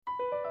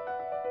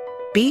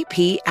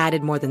BP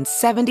added more than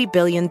 $70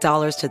 billion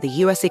to the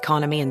U.S.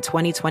 economy in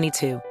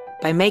 2022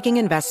 by making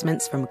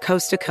investments from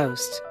coast to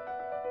coast.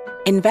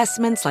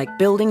 Investments like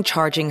building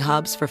charging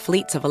hubs for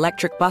fleets of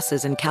electric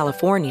buses in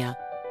California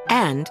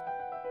and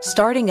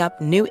starting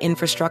up new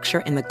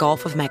infrastructure in the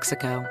Gulf of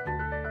Mexico.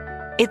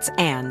 It's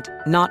and,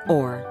 not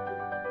or.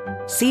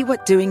 See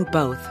what doing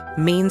both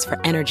means for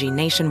energy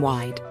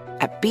nationwide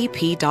at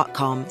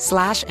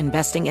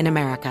bp.com/investing in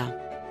America.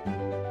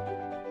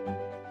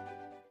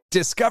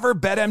 Discover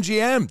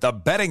BetMGM, the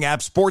betting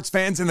app sports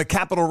fans in the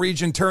capital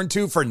region turn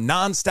to for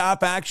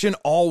nonstop action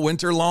all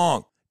winter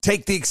long.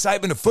 Take the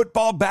excitement of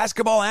football,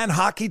 basketball, and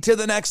hockey to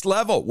the next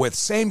level with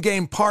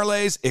same-game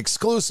parlays,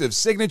 exclusive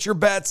signature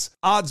bets,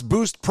 odds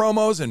boost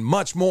promos, and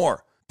much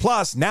more.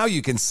 Plus, now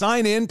you can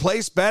sign in,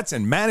 place bets,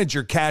 and manage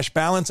your cash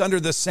balance under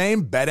the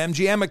same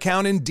BetMGM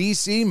account in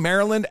D.C.,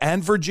 Maryland,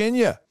 and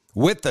Virginia.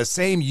 With the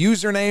same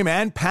username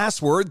and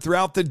password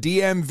throughout the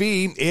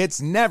DMV,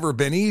 it's never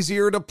been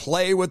easier to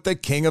play with the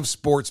king of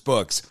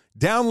sportsbooks.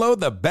 Download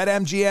the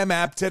BetMGM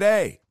app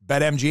today.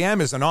 BetMGM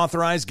is an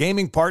authorized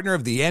gaming partner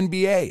of the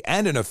NBA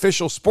and an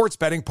official sports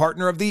betting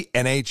partner of the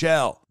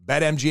NHL.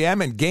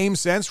 BetMGM and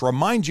GameSense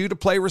remind you to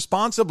play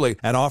responsibly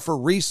and offer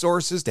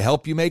resources to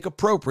help you make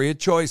appropriate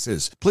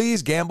choices.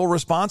 Please gamble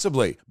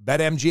responsibly.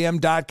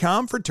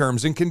 BetMGM.com for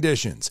terms and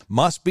conditions.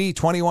 Must be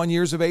 21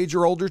 years of age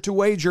or older to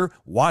wager.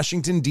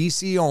 Washington,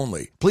 D.C.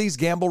 only. Please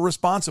gamble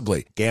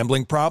responsibly.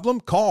 Gambling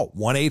problem? Call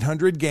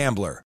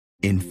 1-800-GAMBLER.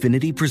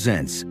 Infiniti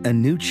presents a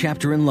new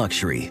chapter in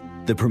luxury.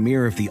 The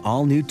premiere of the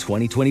all-new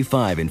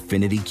 2025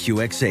 Infiniti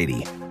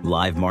QX80.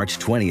 Live March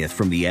 20th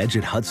from the Edge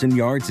at Hudson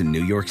Yards in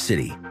New York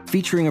City.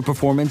 Featuring a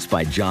performance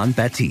by John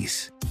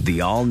Batiste.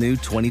 The all-new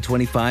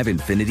 2025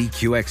 Infiniti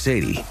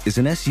QX80 is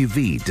an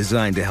SUV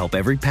designed to help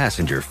every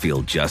passenger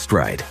feel just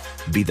right.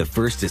 Be the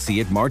first to see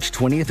it March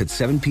 20th at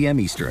 7 p.m.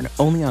 Eastern,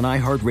 only on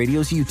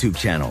iHeartRadio's YouTube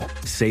channel.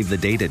 Save the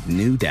date at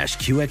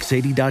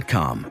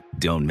new-QX80.com.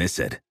 Don't miss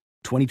it.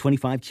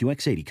 2025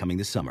 QX80 coming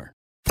this summer.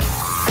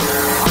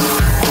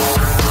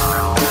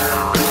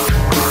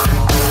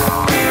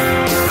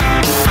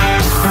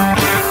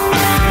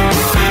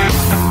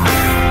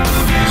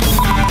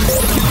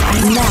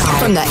 Now,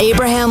 from the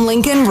Abraham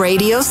Lincoln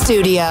Radio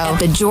Studio at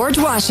the George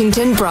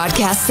Washington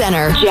Broadcast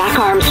Center, Jack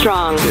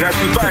Armstrong. That's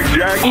the fact,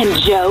 Jack. And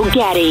Joe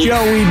Getty.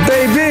 Joey,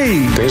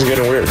 baby. Things are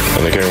getting weird,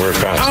 and they're getting weird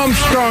fast.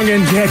 Armstrong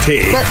and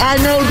Getty. But I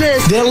know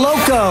this. They're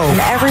loco. And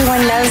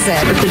everyone knows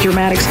it. But the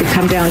dramatics could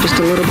come down just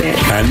a little bit.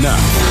 And now,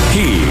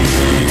 here's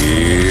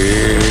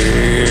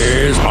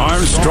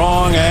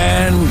Armstrong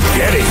and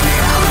Getty.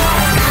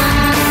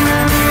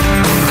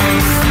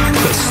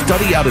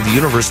 Study out of the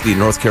University of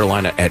North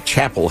Carolina at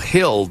Chapel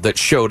Hill that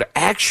showed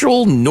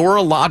actual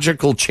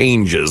neurological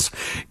changes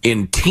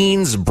in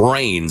teens'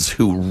 brains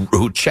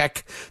who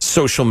check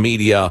social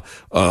media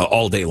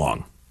all day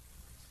long.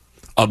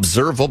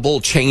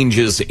 Observable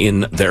changes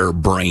in their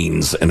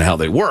brains and how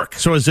they work.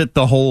 So is it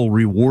the whole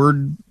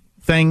reward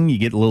thing? You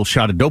get a little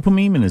shot of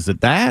dopamine, and is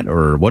it that,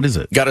 or what is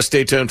it? Got to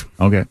stay tuned.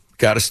 Okay.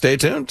 Got to stay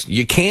tuned.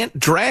 You can't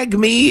drag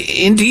me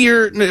into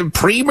your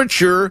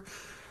premature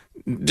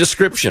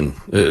description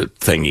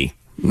thingy.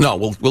 No,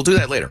 we'll do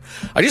that later.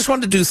 I just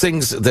wanted to do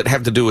things that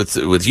have to do with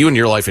you and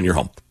your life and your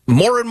home.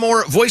 More and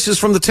more voices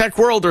from the tech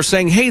world are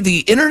saying, hey, the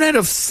Internet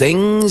of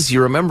Things,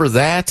 you remember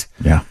that?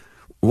 Yeah.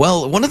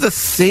 Well, one of the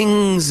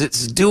things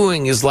it's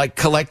doing is like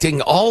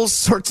collecting all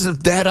sorts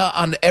of data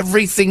on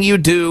everything you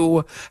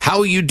do,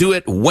 how you do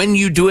it, when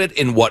you do it,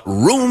 in what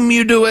room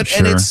you do it,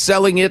 and it's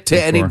selling it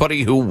to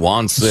anybody who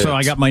wants it. So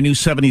I got my new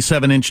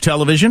 77-inch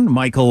television.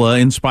 Michael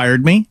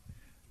inspired me.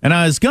 And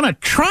I was going to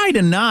try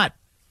to not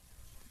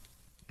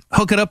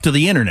hook it up to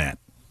the internet.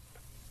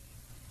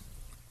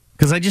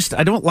 Because I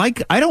don't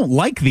like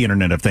the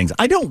Internet of Things.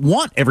 I don't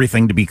want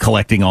everything to be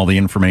collecting all the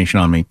information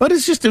on me. But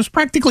it was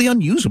practically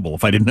unusable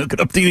if I didn't hook it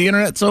up to the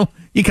internet. So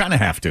you kind of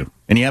have to.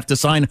 And you have to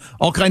sign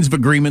all kinds of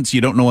agreements. You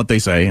don't know what they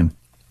say. And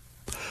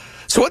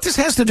so what this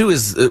has to do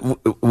is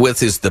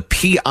the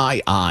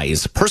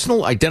PIIs,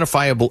 personal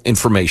identifiable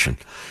information.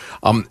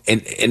 And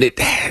it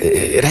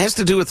has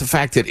to do with the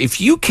fact that if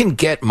you can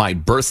get my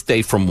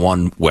birthday from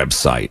one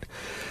website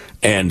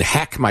and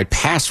hack my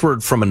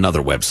password from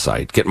another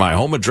website, get my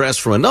home address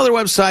from another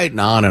website, and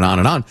on and on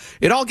and on,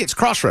 it all gets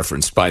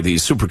cross-referenced by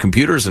these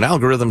supercomputers and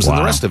algorithms and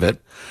the rest of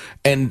it.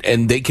 And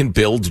they can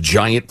build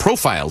giant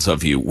profiles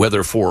of you,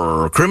 whether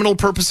for criminal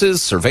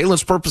purposes,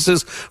 surveillance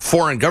purposes.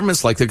 Foreign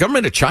governments, like the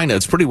government of China,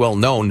 it's pretty well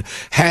known,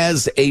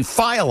 has a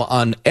file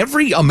on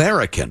every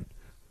American,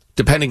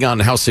 depending on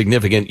how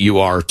significant you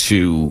are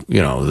to,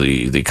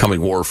 the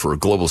coming war for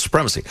global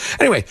supremacy.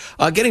 Anyway,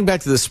 getting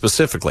back to this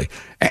specifically,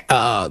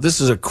 this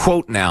is a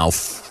quote now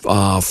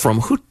from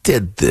who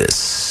did this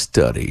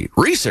study?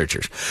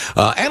 Researchers.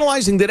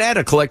 Analyzing the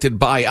data collected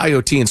by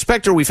IoT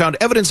Inspector, we found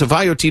evidence of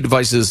IoT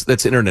devices,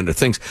 that's Internet of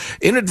Things,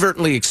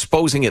 inadvertently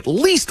exposing at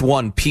least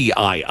one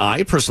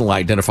PII, personal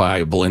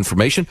identifiable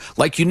information,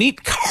 like unique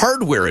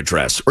hardware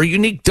address or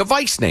unique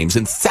device names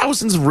in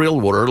thousands of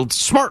real-world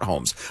smart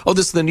homes. Oh,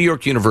 this is the New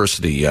York University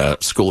University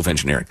School of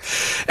Engineering.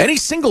 Any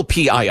single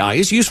PII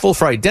is useful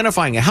for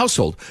identifying a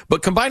household,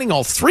 but combining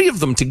all three of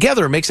them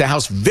together makes a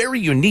house very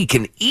unique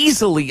and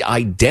easily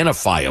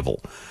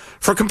identifiable.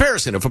 For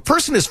comparison, if a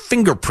person is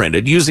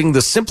fingerprinted using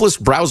the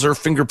simplest browser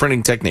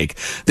fingerprinting technique,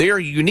 they are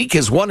unique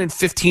as 1 in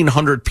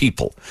 1,500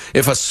 people.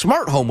 If a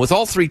smart home with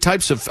all three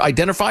types of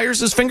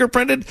identifiers is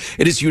fingerprinted,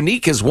 it is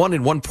unique as 1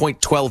 in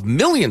 1.12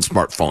 million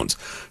smartphones.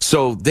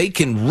 So they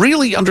can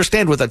really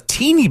understand with a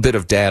teeny bit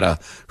of data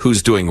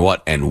who's doing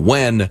what and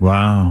when.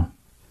 Wow.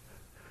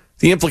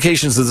 The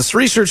implications of this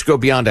research go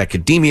beyond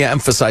academia,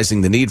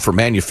 emphasizing the need for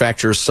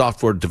manufacturers,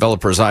 software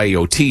developers,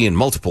 IoT, and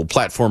multiple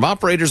platform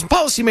operators and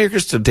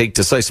policymakers to take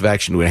decisive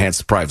action to enhance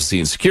the privacy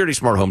and security of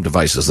smart home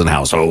devices and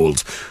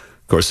households.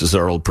 Of course, as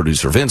our old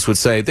producer Vince would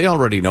say, they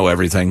already know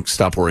everything.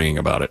 Stop worrying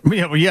about it.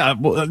 Yeah.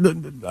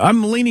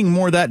 I'm leaning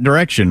more that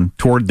direction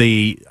toward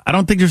I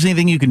don't think there's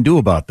anything you can do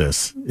about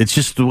this. It's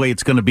just the way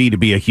it's going to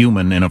be a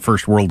human in a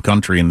first world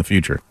country in the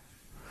future.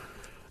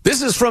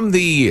 This is from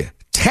the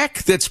Tech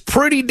That's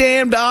Pretty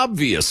Damned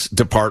Obvious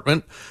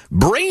department.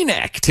 Brain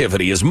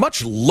activity is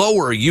much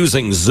lower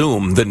using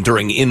Zoom than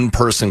during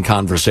in-person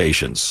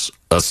conversations,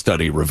 a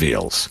study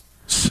reveals.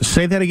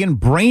 Say that again.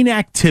 Brain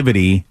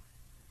activity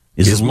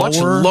is much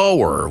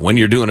lower when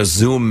you're doing a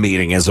Zoom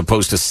meeting as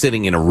opposed to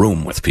sitting in a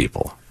room with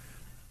people.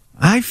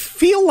 I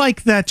feel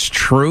like that's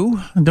true.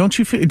 Don't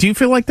you feel? Do you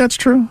feel like that's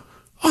true?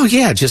 Oh,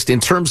 yeah, just in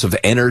terms of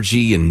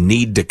energy and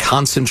need to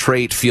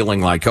concentrate,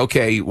 feeling like,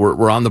 okay,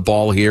 we're on the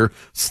ball here.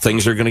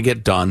 Things are going to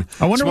get done.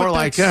 I wonder it's more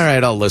like, all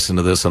right, I'll listen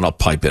to this and I'll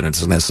pipe in if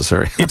it's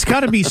necessary. It's got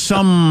to be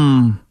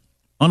some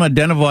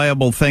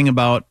unidentifiable thing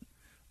about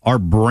our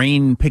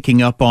brain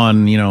picking up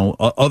on,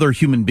 other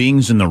human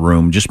beings in the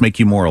room, just make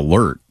you more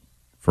alert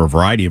for a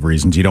variety of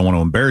reasons. You don't want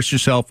to embarrass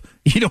yourself.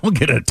 You don't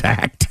get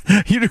attacked.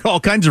 You do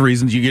all kinds of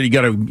reasons. You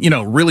got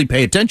to, really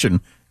pay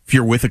attention if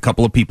you're with a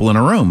couple of people in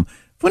a room.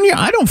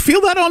 I don't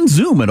feel that on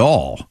Zoom at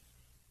all.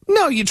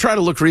 No, you try to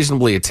look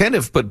reasonably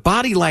attentive, but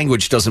body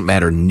language doesn't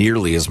matter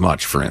nearly as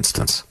much, for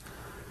instance,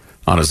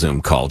 on a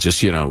Zoom call, just,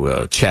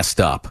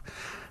 chest up.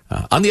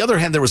 On the other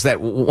hand, there was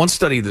that one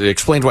study that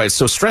explained why it's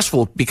so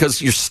stressful,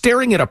 because you're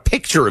staring at a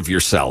picture of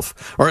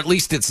yourself, or at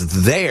least it's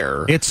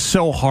there. It's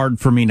so hard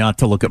for me not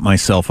to look at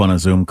myself on a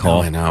Zoom call.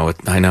 Oh,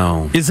 I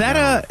know. Is that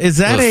a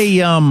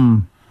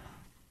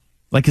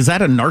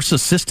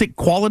narcissistic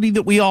quality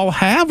that we all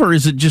have, or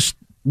is it just...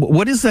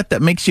 What is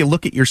that makes you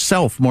look at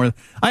yourself more?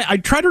 I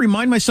try to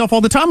remind myself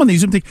all the time on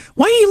these Zoom things,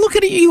 why are you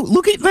looking at you?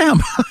 Look at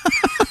them.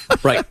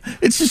 Right.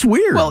 It's just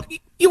weird. Well,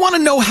 you want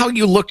to know how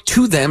you look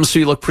to them so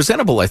you look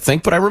presentable, I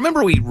think. But I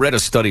remember we read a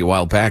study a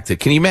while back that,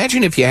 can you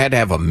imagine if you had to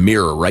have a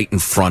mirror right in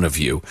front of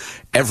you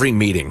every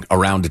meeting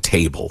around a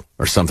table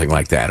or something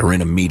like that, or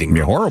in a meeting?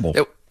 It'd be horrible.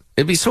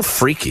 It'd be so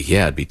freaky.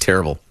 Yeah, it'd be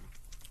terrible.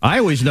 I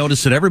always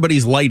notice that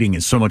everybody's lighting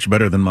is so much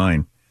better than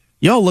mine.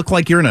 Y'all look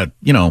like you're in a,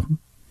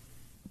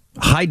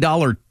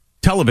 high-dollar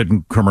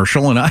television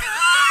commercial, and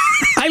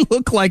I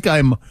look like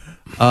I'm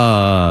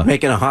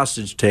making a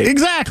hostage tape.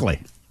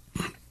 Exactly.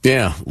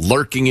 Yeah,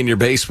 lurking in your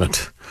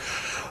basement.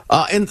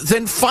 And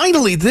then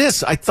finally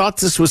I thought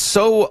this was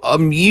so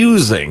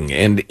amusing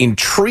and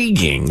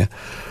intriguing.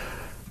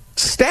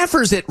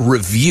 Staffers at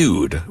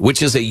Reviewed,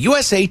 which is a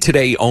USA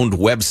Today-owned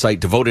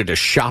website devoted to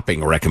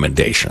shopping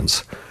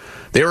recommendations,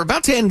 they were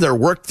about to end their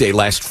workday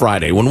last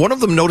Friday when one of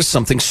them noticed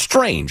something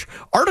strange.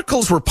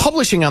 Articles were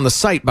publishing on the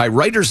site by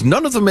writers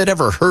none of them had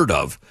ever heard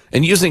of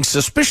and using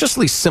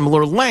suspiciously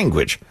similar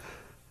language.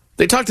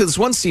 They talked to this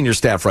one senior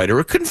staff writer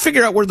who couldn't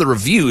figure out where the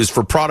reviews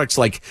for products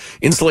like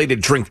insulated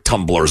drink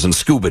tumblers and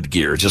scuba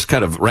gear, just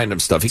kind of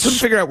random stuff. He couldn't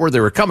figure out where they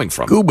were coming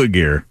from. Scuba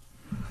gear.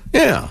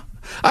 Yeah.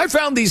 I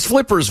found these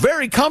flippers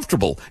very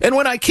comfortable, and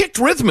when I kicked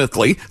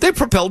rhythmically, they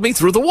propelled me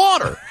through the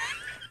water.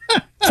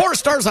 4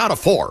 stars out of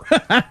 4.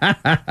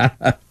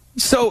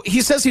 So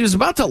he says he was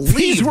about to leave.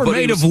 These were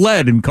made of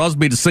lead and caused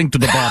me to sink to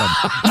the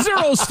bottom.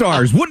 0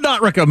 stars. Would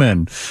not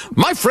recommend.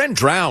 My friend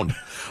drowned.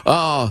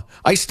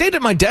 I stayed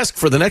at my desk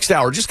for the next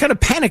hour, just kind of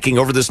panicking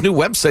over this new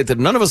website that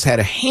none of us had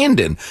a hand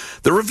in.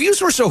 The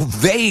reviews were so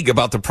vague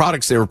about the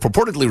products they were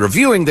purportedly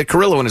reviewing that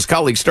Carrillo and his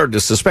colleagues started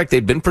to suspect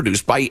they'd been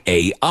produced by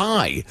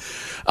AI.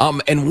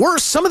 And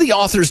worse, some of the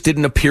authors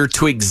didn't appear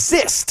to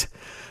exist.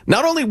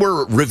 Not only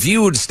were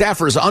Reviewed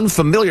staffers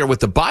unfamiliar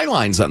with the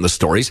bylines on the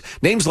stories,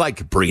 names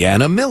like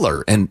Brianna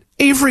Miller and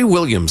Avery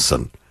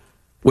Williamson,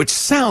 which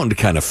sound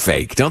kind of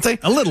fake, don't they?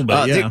 A little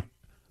bit, yeah.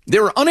 They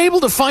were unable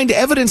to find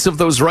evidence of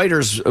those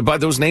writers by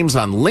those names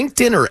on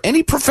LinkedIn or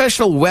any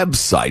professional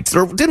websites.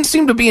 There didn't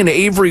seem to be an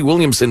Avery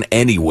Williamson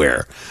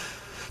anywhere.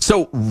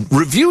 So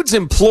Reviewed's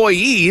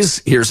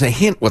employees, here's a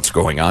hint what's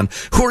going on,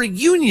 who are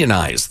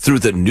unionized through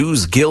the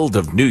News Guild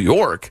of New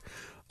York,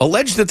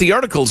 allege that the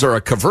articles are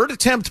a covert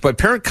attempt by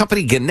parent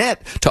company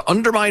Gannett to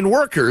undermine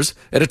workers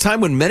at a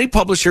time when many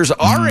publishers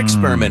are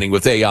experimenting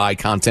with AI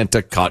content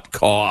to cut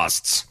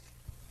costs.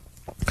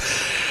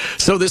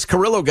 So this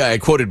Carrillo guy I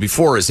quoted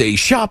before is a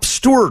shop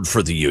steward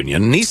for the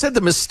union, and he said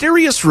the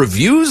mysterious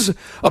reviews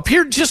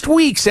appeared just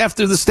weeks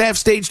after the staff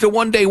staged a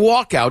one-day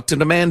walkout to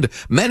demand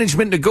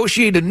management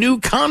negotiate a new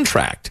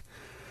contract.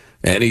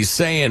 And he's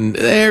saying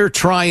they're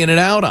trying it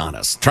out on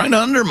us, trying to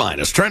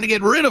undermine us, trying to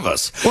get rid of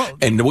us. Well,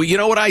 and you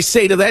know what I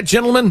say to that,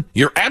 gentleman?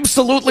 You're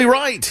absolutely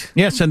right.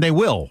 Yes, and they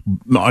will.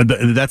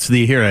 That's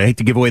here. I hate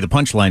to give away the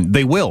punchline.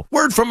 They will.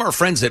 Word from our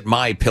friends at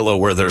MyPillow,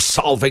 where they're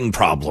solving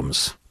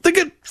problems. The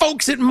good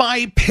folks at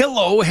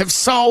MyPillow have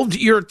solved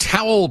your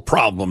towel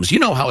problems. You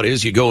know how it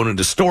is. You go into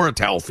the store, a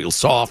towel feels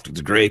soft,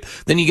 it's great.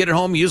 Then you get it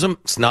home, use them,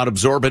 it's not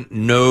absorbent.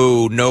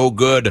 No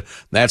good.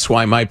 That's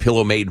why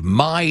MyPillow made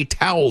My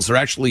Towels. They're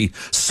actually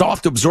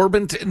soft,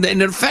 absorbent, and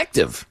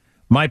effective.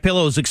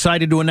 MyPillow is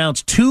excited to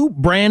announce 2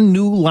 brand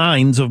new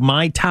lines of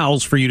My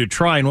Towels for you to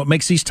try. And what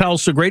makes these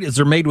towels so great is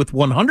they're made with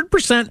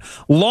 100%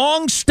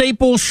 long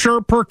staple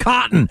Sherper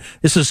cotton.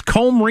 This is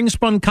comb ring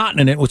spun cotton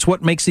in it, which is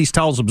what makes these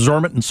towels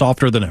absorbent and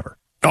softer than ever.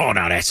 Oh,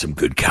 now that's some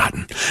good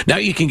cotton. Now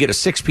you can get a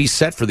 6-piece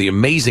set for the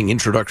amazing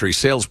introductory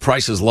sales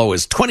price as low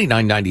as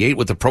 $29.98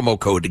 with the promo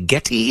code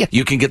GETTY.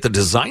 You can get the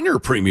designer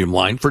premium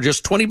line for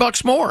just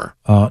 $20 more.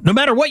 No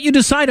matter what you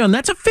decide on,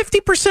 that's a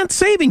 50%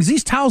 savings.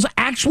 These towels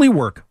actually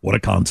work. What a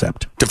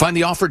concept. To find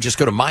the offer, just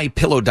go to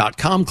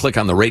MyPillow.com, click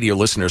on the radio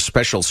listener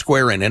special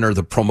square, and enter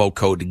the promo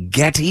code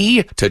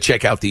GETTY to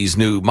check out these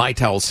new My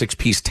Towel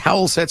 6-piece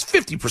towel sets.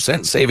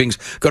 50% savings.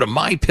 Go to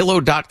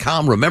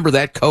MyPillow.com. Remember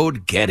that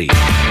code GETTY.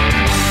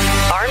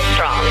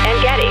 Armstrong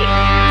and Getty.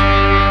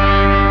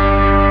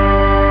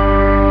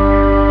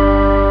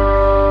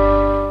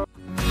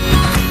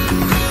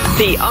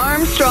 The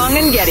Armstrong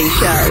and Getty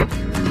Show.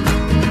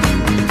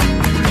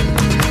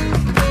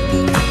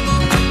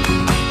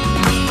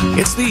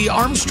 It's the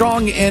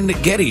Armstrong and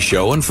Getty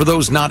Show, and for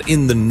those not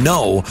in the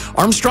know,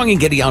 Armstrong and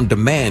Getty On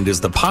Demand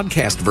is the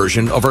podcast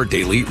version of our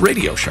daily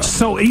radio show.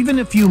 So even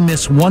if you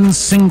miss one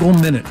single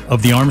minute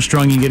of the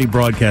Armstrong and Getty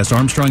broadcast,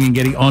 Armstrong and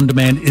Getty On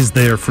Demand is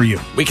there for you.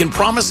 We can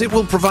promise it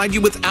will provide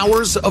you with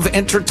hours of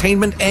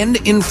entertainment and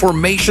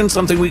information,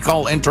 something we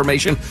call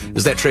entermation.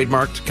 Is that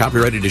trademarked?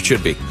 Copyrighted? It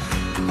should be.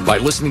 By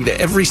listening to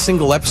every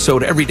single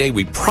episode every day,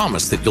 we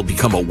promise that you'll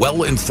become a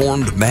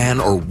well-informed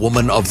man or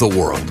woman of the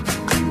world.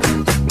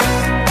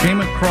 Came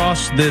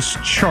across this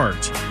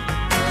chart.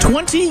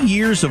 20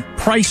 years of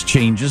price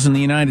changes in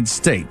the United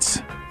States.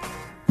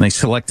 And they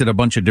selected a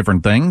bunch of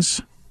different things.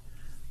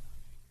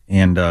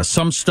 And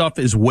some stuff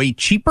is way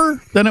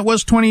cheaper than it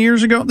was 20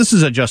 years ago. This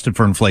is adjusted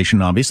for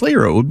inflation, obviously,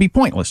 or it would be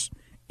pointless.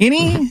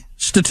 Any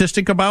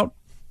statistic about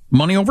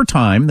money over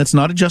time that's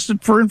not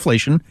adjusted for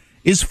inflation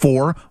is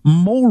for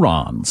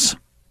morons.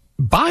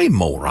 By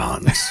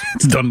morons.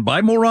 It's done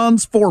by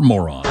morons for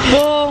morons.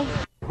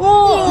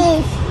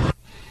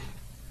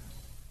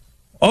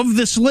 Of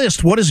this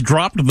list, what has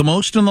dropped the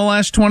most in the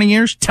last 20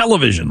 years?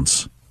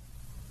 Televisions.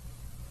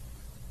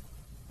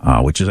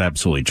 Which is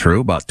absolutely true.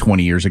 About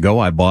 20 years ago,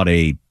 I bought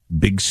a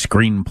big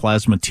screen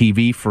plasma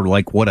TV for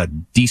what a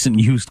decent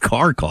used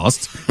car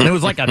costs. And it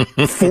was like a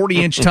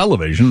 40-inch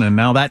television, and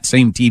now that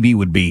same TV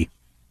would be,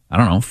 I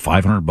don't know,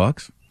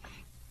 $500.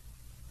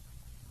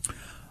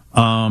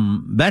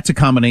 That's a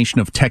combination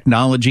of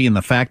technology and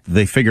the fact that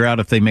they figure out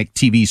if they make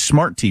TVs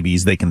smart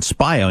TVs, they can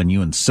spy on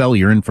you and sell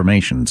your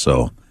information.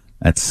 So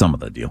that's some of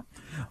the deal.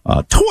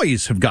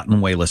 Toys have gotten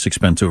way less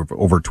expensive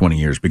over 20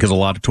 years because a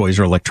lot of toys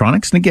are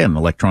electronics. And again,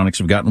 electronics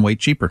have gotten way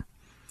cheaper.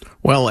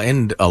 Well,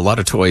 and a lot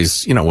of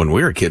toys, when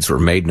we were kids, were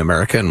made in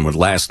America and would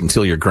last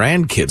until your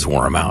grandkids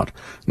wore them out.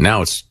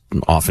 Now it's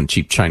often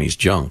cheap Chinese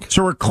junk.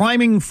 So we're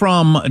climbing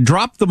from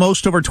drop the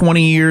most over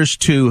 20 years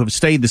to have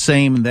stayed the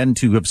same and then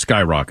to have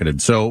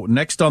skyrocketed. So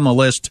next on the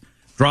list,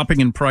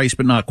 dropping in price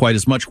but not quite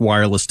as much,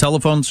 wireless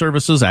telephone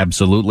services.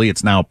 Absolutely.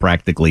 It's now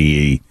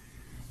practically,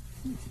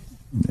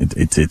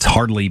 it's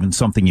hardly even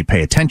something you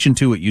pay attention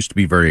to. It used to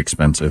be very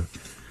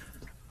expensive.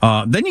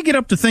 Then you get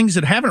up to things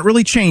that haven't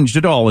really changed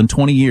at all in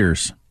 20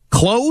 years.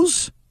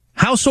 Clothes,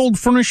 household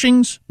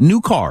furnishings, new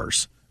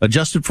cars,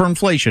 adjusted for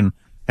inflation,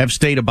 have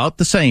stayed about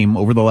the same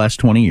over the last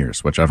 20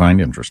 years, which I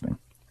find interesting.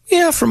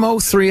 Yeah, from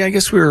 2003, I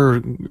guess we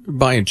were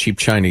buying cheap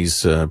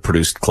Chinese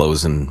produced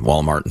clothes in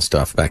Walmart and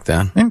stuff back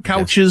then. And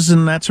couches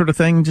and that sort of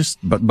thing, just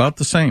about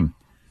the same.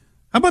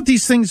 How about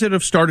these things that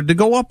have started to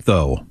go up,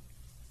 though?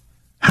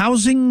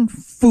 Housing,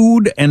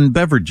 food, and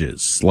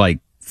beverages, like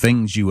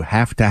things you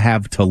have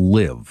to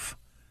live,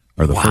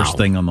 are the first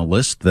thing on the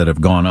list that have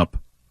gone up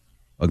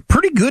a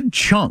pretty good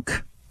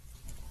chunk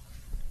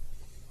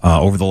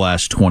over the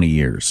last 20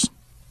 years.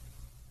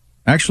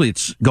 Actually,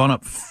 it's gone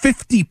up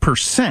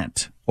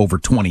 50% over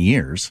 20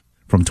 years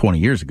from 20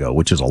 years ago,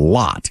 which is a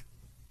lot.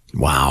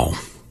 Wow.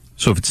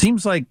 So if it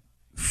seems like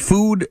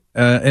food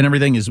and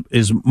everything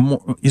is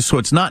more, so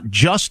it's not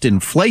just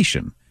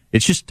inflation.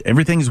 It's just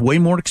everything's way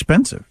more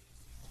expensive.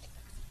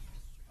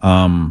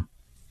 Above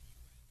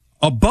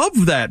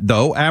that,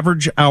 though,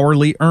 average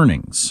hourly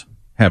earnings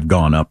have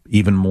gone up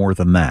even more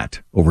than that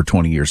over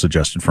 20 years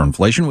adjusted for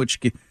inflation, which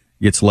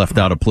gets left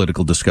out of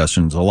political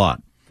discussions a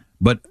lot.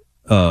 But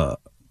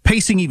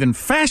pacing even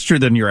faster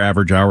than your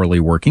average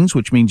hourly workings,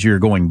 which means you're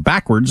going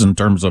backwards in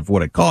terms of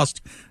what it costs,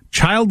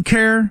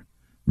 childcare,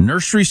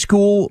 nursery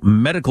school,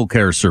 medical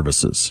care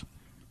services.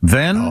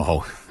 Then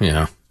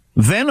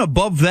Then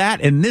above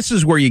that, and this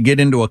is where you get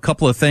into a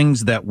couple of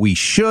things that we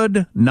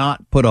should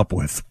not put up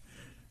with.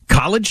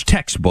 College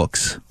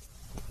textbooks.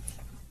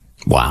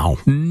 Wow.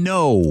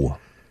 No.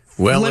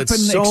 Well,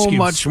 it's so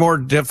much more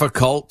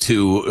difficult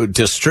to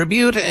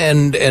distribute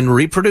and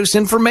reproduce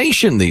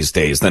information these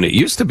days than it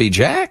used to be,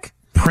 Jack.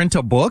 Print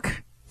a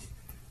book?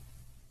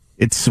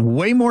 It's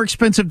way more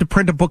expensive to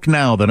print a book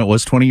now than it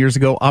was 20 years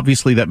ago.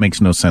 Obviously, that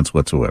makes no sense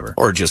whatsoever.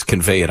 Or just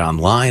convey it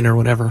online or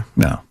whatever.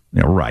 No.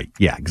 Yeah, right.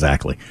 Yeah,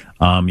 exactly.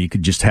 You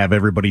could just have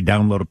everybody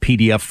download a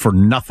PDF for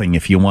nothing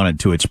if you wanted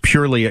to. It's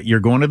purely,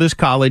 you're going to this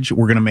college,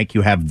 we're going to make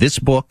you have this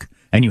book,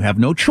 and you have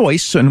no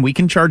choice, and we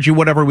can charge you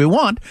whatever we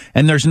want,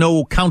 and there's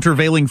no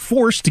countervailing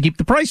force to keep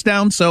the price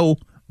down, so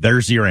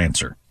there's your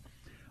answer.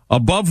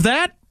 Above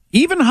that,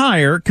 even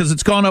higher, because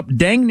it's gone up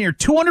dang near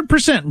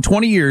 200% in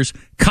 20 years,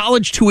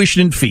 college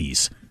tuition and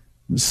fees.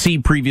 See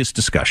previous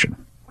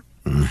discussion.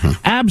 Mm-hmm.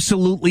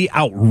 Absolutely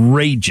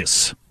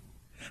outrageous.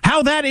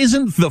 How that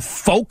isn't the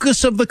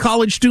focus of the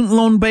college student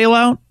loan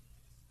bailout,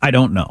 I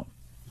don't know.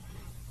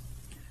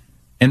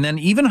 And then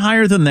even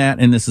higher than that,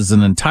 and this is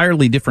an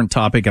entirely different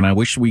topic, and I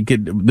wish we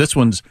could,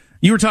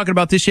 you were talking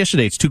about this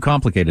yesterday, it's too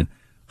complicated.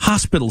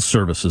 Hospital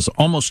services,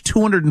 almost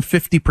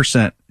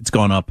 250% it's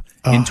gone up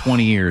in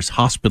 20 years,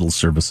 hospital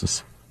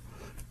services.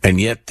 And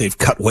yet they've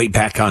cut way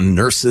back on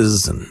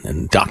nurses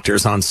and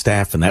doctors on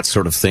staff and that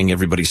sort of thing.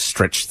 Everybody's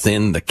stretched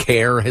thin. The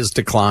care has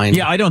declined.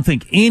 Yeah, I don't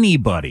think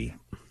anybody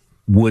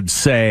would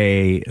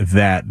say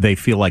that they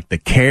feel like the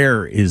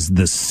care is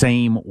the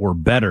same or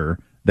better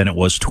than it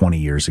was 20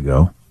 years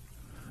ago.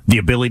 The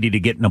ability to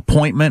get an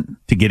appointment,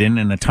 to get in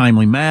a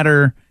timely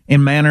manner,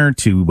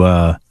 to,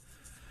 the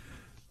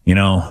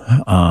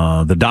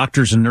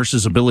doctors and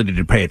nurses' ability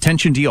to pay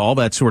attention to you, all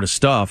that sort of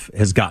stuff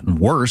has gotten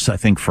worse, I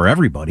think, for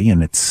everybody.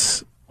 And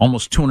it's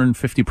almost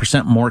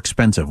 250% more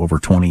expensive over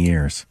 20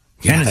 years.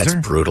 Yeah, that's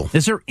brutal.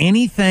 Is there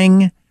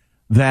anything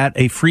that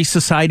a free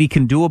society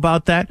can do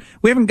about that?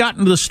 We haven't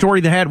gotten to the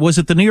story was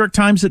it the New York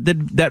Times that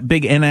did that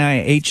big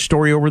NIH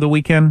story over the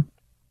weekend?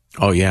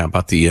 Oh, yeah,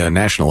 about the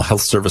National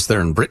Health Service there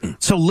in Britain.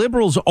 So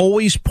liberals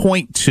always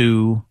point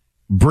to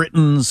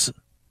Britain's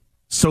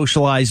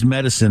socialized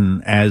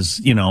medicine as,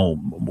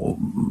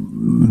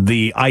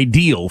 the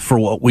ideal for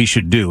what we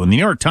should do. And the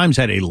New York Times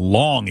had a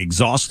long,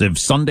 exhaustive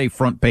Sunday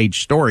front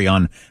page story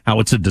on how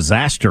it's a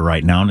disaster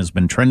right now and has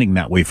been trending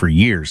that way for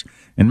years.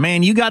 And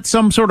man, you got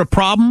some sort of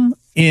problem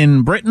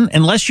in Britain,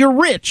 unless you're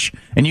rich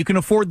and you can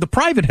afford the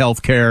private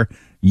health care,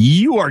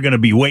 you are going to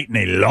be waiting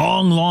a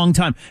long, long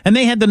time. And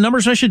they had the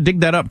numbers. I should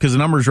dig that up because the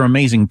numbers are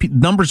amazing.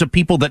 Numbers of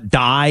people that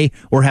die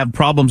or have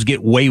problems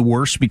get way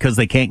worse because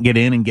they can't get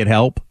in and get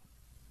help.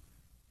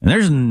 And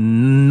there's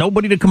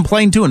nobody to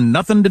complain to and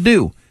nothing to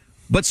do.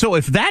 But so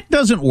if that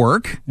doesn't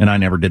work, and I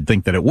never did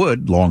think that it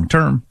would long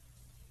term,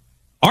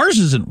 ours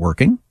isn't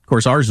working. Of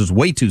course, ours is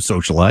way too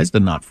socialized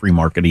and not free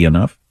market-y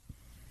enough.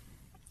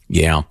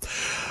 Yeah.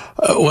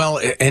 Well,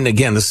 and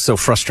again, this is so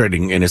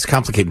frustrating and it's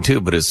complicated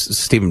too, but as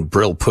Stephen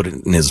Brill put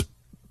it in his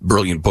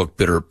brilliant book,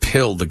 Bitter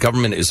Pill, the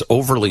government is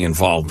overly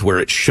involved where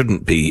it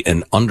shouldn't be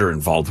and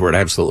under-involved where it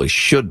absolutely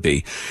should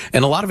be.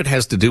 And a lot of it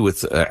has to do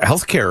with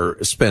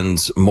healthcare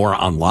spends more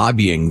on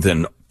lobbying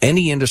than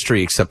any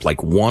industry except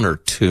like one or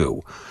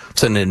two.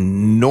 It's an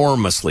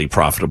enormously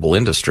profitable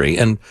industry.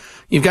 And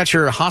you've got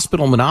your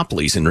hospital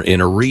monopolies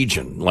in a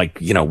region, like,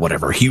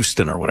 whatever,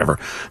 Houston or whatever.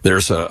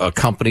 There's a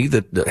company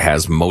that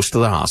has most of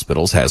the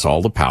hospitals, has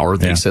all the power.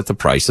 They set the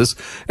prices.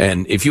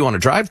 And if you want to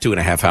drive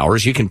 2.5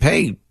 hours, you can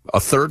pay a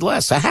third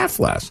less, a half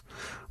less.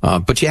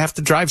 But you have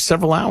to drive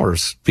several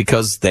hours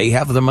because they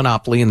have the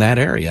monopoly in that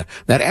area.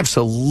 That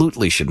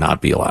absolutely should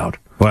not be allowed.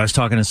 Well, I was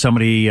talking to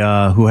somebody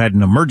who had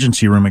an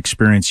emergency room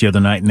experience the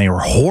other night, and they were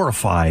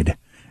horrified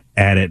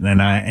at it. And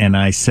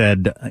I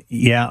said,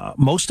 yeah,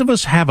 most of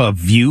us have a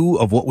view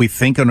of what we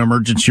think an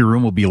emergency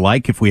room will be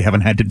like if we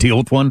haven't had to deal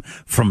with one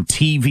from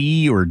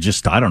TV or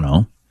just, I don't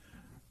know.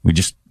 We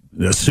just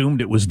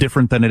assumed it was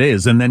different than it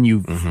is. And then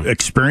you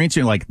experience it,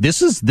 you're like,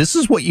 this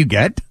is what you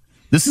get?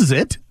 This is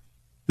it?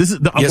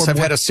 Yes, I've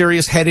had a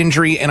serious head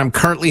injury and I'm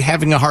currently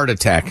having a heart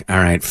attack. All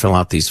right, fill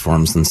out these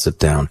forms and sit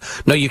down.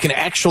 No, you can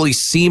actually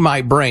see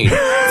my brain.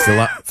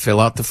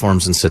 Fill out the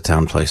forms and sit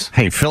down, please.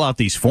 Hey, fill out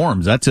these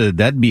forms.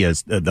 That'd be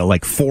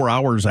like 4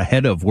 hours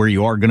ahead of where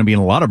you are going to be in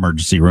a lot of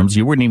emergency rooms.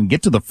 You wouldn't even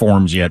get to the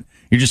forms yet.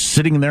 You're just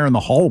sitting there in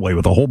the hallway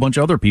with a whole bunch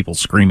of other people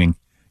screaming.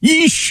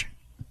 Yeesh!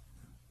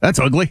 That's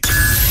ugly.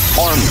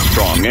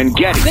 Armstrong and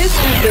Getty. This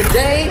is the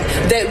day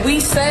that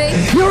we say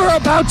you're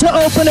about to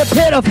open a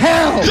pit of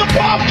hell. The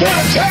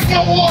Bobcat, take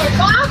my wife.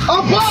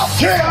 A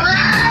Bobcat.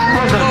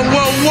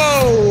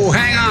 Whoa.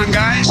 Hang on,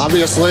 guys.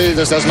 Obviously,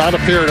 this does not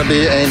appear to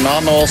be a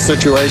nominal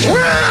situation.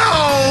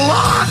 Well,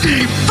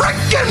 Lottie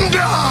frickin'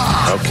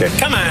 dog. Okay.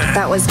 Come on.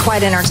 That was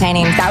quite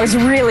entertaining. That was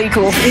really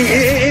cool.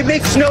 It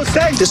makes no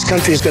sense. This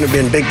country is going to be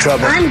in big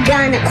trouble. I'm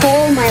gonna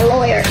call my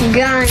lawyer.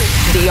 Gonna.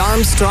 The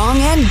Armstrong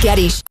and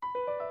Getty Show.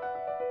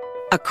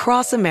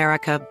 Across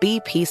America,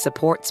 BP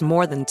supports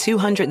more than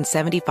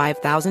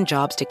 275,000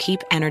 jobs to keep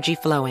energy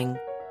flowing.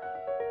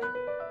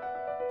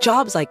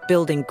 Jobs like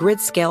building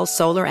grid-scale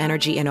solar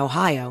energy in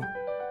Ohio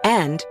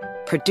and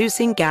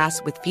producing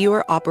gas with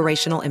fewer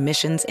operational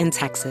emissions in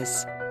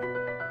Texas.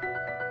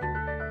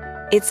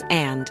 It's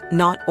and,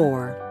 not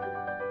or.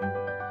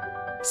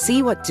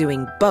 See what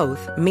doing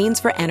both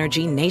means for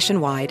energy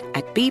nationwide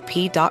at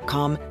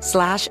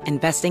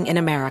bp.com/investing in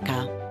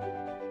America.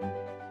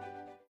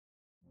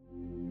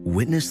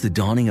 Witness the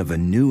dawning of a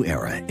new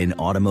era in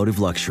automotive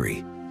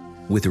luxury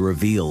with a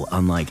reveal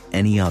unlike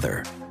any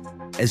other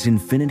as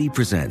Infiniti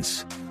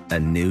presents a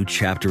new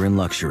chapter in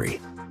luxury,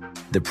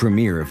 the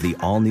premiere of the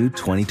all-new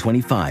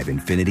 2025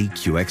 Infiniti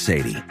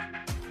QX80.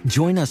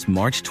 Join us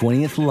March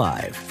 20th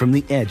live from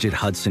the Edge at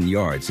Hudson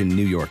Yards in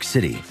New York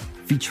City,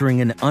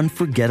 featuring an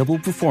unforgettable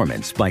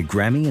performance by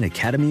Grammy and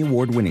Academy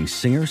Award-winning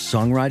singer,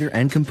 songwriter,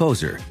 and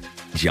composer,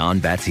 Jon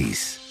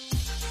Batiste.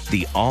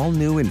 The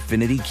all-new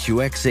Infiniti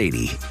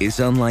QX80 is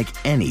unlike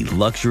any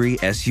luxury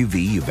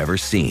SUV you've ever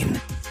seen.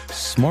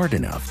 Smart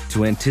enough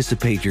to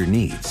anticipate your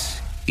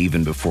needs,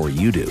 even before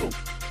you do.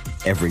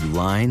 Every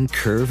line,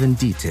 curve, and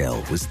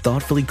detail was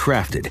thoughtfully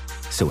crafted,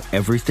 so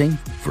everything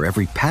for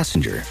every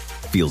passenger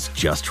feels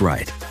just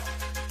right.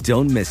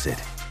 Don't miss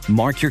it.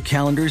 Mark your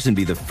calendars and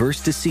be the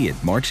first to see it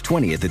March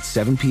 20th at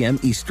 7 p.m.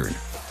 Eastern,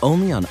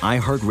 only on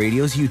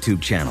iHeartRadio's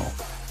YouTube channel.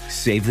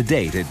 Save the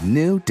date at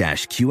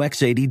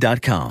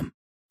new-QX80.com.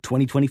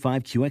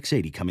 2025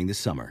 QX80 coming this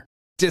summer.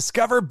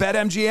 Discover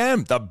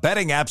BetMGM, the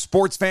betting app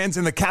sports fans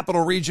in the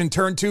capital region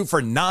turn to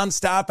for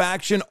nonstop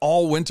action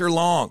all winter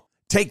long.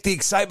 Take the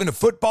excitement of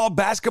football,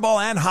 basketball,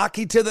 and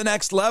hockey to the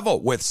next level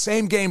with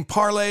same-game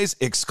parlays,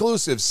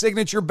 exclusive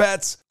signature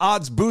bets,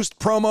 odds boost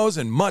promos,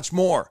 and much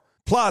more.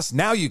 Plus,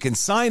 now you can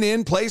sign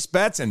in, place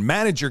bets, and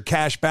manage your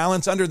cash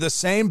balance under the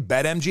same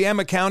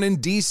BetMGM account in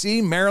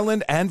D.C.,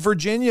 Maryland, and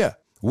Virginia.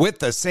 With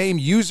the same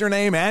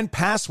username and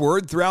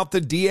password throughout the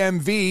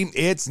DMV,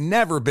 it's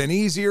never been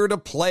easier to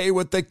play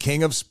with the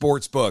king of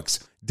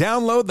sportsbooks.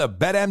 Download the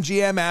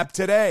BetMGM app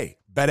today.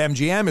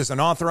 BetMGM is an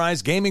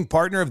authorized gaming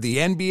partner of the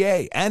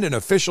NBA and an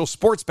official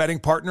sports betting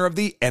partner of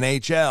the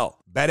NHL.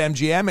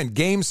 BetMGM and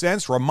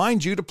GameSense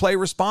remind you to play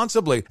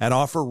responsibly and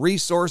offer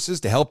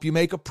resources to help you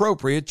make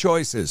appropriate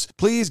choices.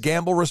 Please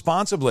gamble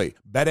responsibly.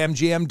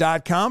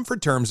 BetMGM.com for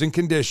terms and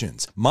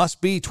conditions. Must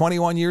be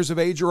 21 years of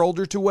age or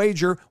older to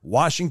wager.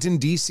 Washington,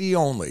 D.C.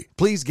 only.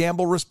 Please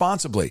gamble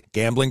responsibly.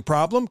 Gambling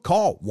problem?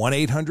 Call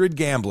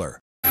 1-800-GAMBLER.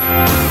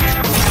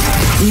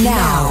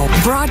 Now,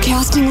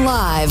 broadcasting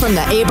live from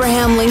the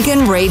Abraham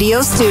Lincoln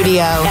Radio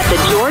Studio at the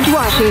George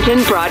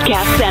Washington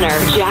Broadcast Center,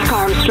 Jack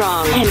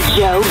Armstrong and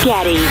Joe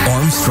Getty.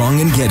 Armstrong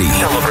and Getty.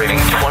 Celebrating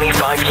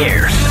 25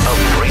 years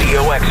of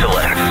radio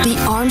excellence. The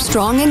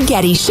Armstrong and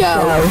Getty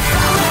Show.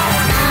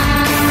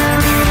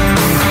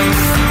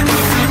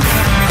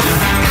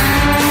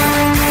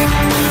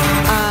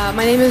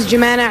 My name is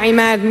Jumana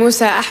Imad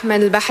Musa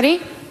Ahmed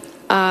Al-Bahri,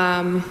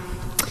 and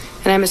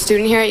I'm a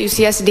student here at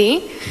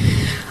UCSD.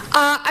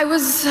 I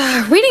was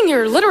reading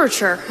your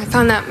literature. I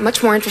found that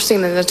much more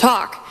interesting than the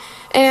talk.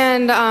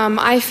 And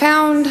I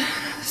found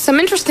some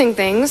interesting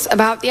things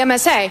about the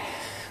MSA,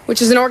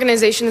 which is an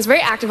organization that's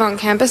very active on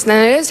campus, and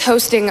it is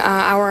hosting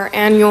our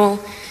annual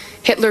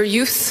Hitler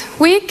Youth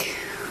Week.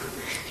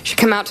 You should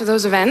come out to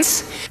those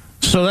events.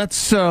 So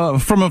that's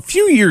from a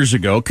few years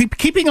ago,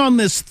 keeping on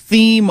this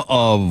theme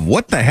of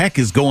what the heck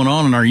is going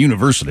on in our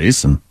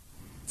universities and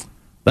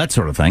that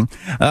sort of thing.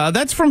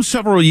 That's from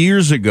several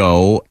years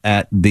ago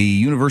at the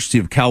University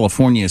of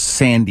California,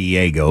 San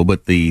Diego,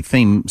 but the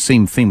same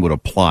theme would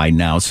apply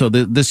now. So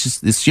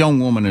this young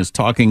woman is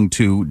talking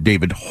to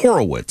David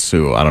Horowitz,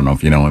 who, I don't know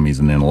if you know him, he's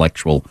an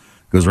intellectual,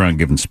 goes around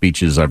giving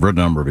speeches. I've read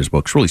a number of his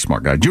books, really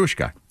smart guy, Jewish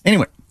guy.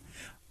 Anyway,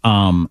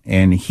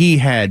 and he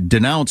had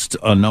denounced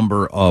a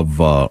number of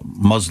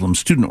Muslim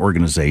student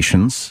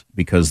organizations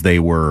because they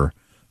were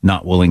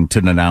not willing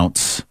to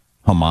denounce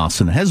Hamas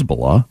and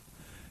Hezbollah,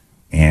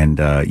 and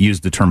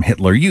used the term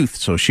Hitler Youth.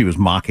 So she was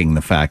mocking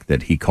the fact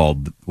that he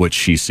called what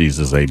she sees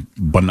as a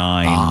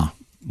benign,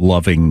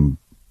 loving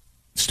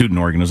student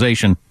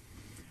organization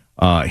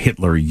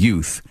Hitler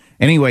Youth.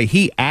 Anyway,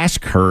 he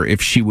asked her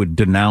if she would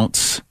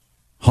denounce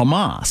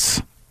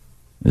Hamas.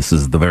 This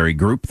is the very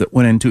group that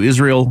went into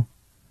Israel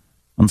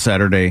on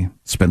Saturday,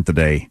 spent the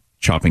day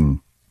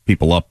chopping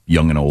people up,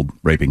 young and old,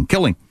 raping,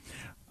 killing.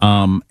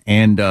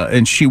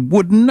 And she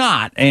would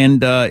not.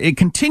 And it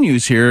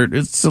continues here.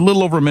 It's a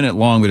little over a minute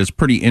long, but it's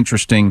pretty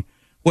interesting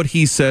what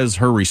he says,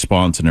 her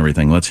response, and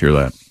everything. Let's hear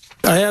that.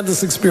 I had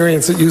this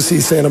experience at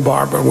UC Santa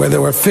Barbara where there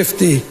were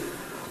 50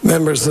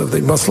 members of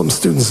the Muslim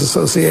Students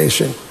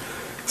Association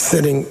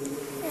sitting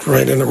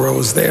right in the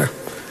rows there.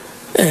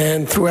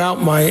 And throughout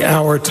my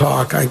hour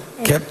talk, I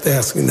kept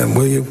asking them,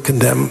 will you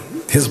condemn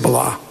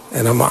Hezbollah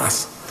and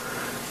Hamas?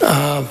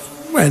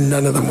 And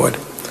none of them would.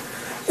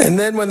 And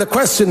then when the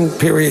question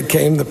period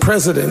came, the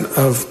president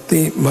of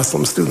the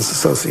Muslim Students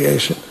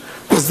Association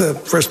was the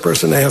first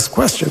person to ask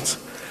questions.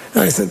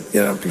 And I said,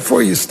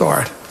 before you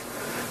start,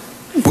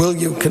 will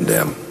you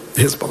condemn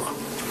Hezbollah?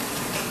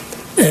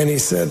 And he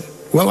said,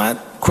 well,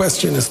 that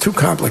question is too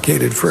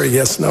complicated for a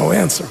yes-no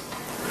answer.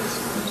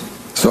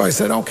 So I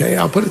said, okay,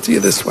 I'll put it to you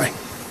this way.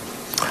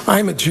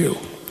 I'm a Jew.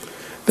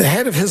 The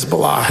head of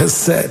Hezbollah has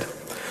said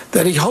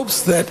that he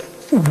hopes that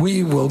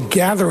we will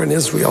gather in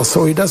Israel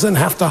so he doesn't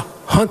have to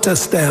hunt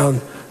us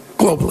down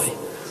globally.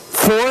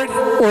 For it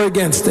or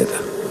against it?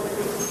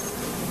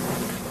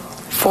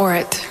 For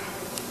it.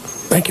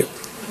 Thank you.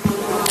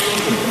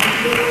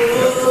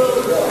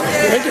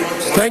 Thank you.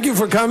 Thank you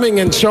for coming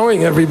and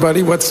showing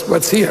everybody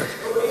what's here.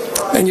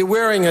 And you're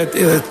wearing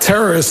a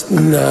terrorist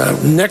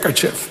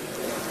neckerchief.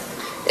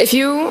 If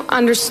you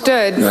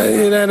understood...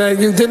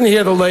 you didn't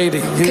hear the lady.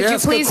 Could you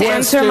please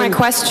answer my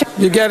question?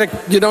 You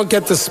don't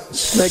get to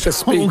make a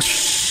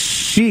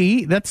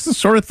speech. That's the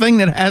sort of thing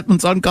that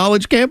happens on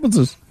college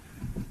campuses.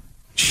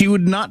 She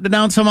would not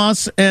denounce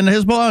Hamas and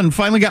Hezbollah and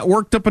finally got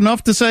worked up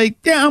enough to say,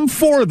 yeah, I'm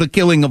for the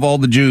killing of all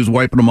the Jews,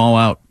 wiping them all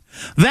out.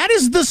 That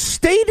is the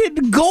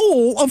stated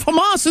goal of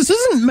Hamas. This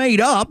isn't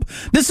made up.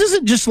 This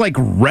isn't just like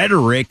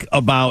rhetoric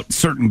about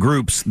certain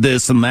groups,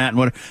 this and that and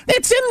whatever.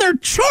 It's in their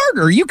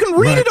charter. You can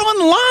read it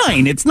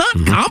online. It's not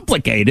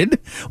complicated.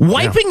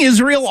 Wiping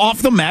Israel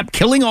off the map,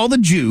 killing all the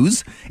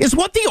Jews is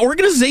what the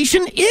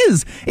organization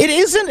is. It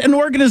isn't an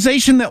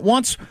organization that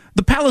wants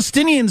the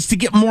Palestinians to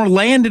get more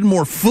land and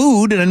more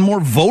food and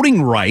more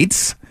voting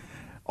rights.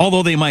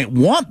 Although they might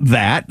want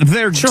that,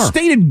 their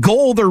stated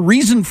goal, their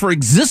reason for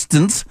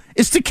existence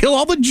is to kill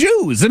all the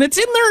Jews. And it's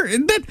in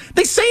there.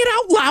 They say it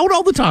out loud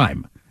all the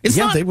time. It's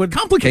not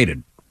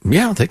complicated.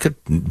 Yeah, they could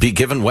be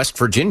given West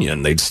Virginia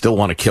and they'd still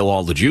want to kill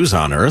all the Jews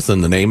on earth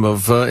in the name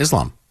of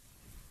Islam.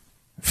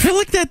 I feel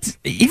like that,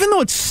 even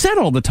though it's said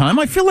all the time,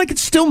 I feel like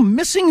it's still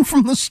missing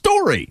from the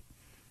story.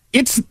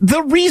 It's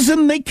the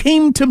reason they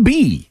came to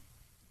be.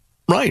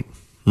 Right.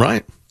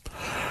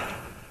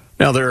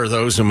 Now, there are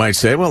those who might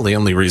say, well, the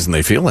only reason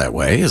they feel that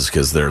way is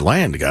because their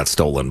land got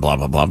stolen, blah,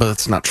 blah, blah. But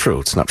that's not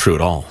true. It's not true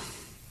at all.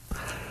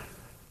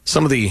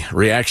 Some of the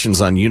reactions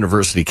on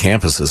university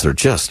campuses are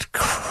just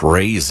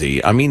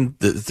crazy. I mean,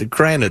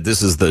 granted,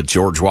 this is the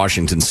George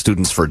Washington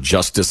Students for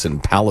Justice in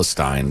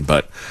Palestine,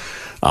 but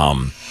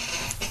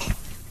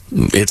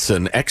it's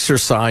an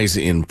exercise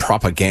in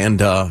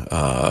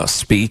propaganda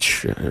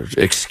speech,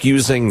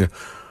 excusing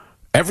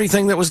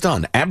everything that was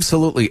done,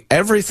 absolutely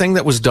everything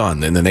that was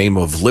done in the name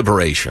of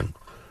liberation,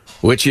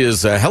 which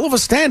is a hell of a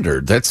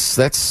standard. That's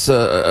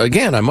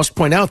again, I must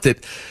point out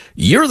that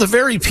you're the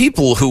very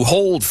people who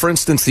hold, for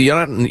instance, the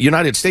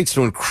United States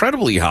to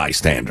incredibly high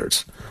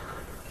standards.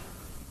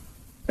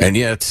 And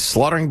yet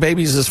slaughtering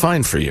babies is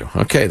fine for you.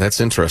 Okay, that's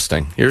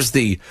interesting. Here's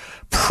the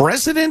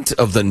president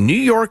of the New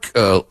York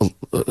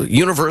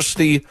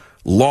University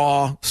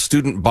Law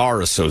Student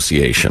Bar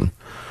Association,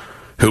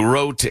 who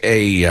wrote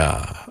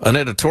an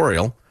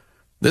editorial.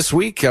 This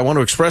week, I want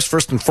to express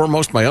first and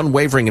foremost my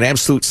unwavering and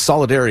absolute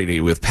solidarity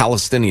with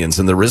Palestinians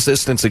in the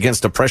resistance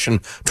against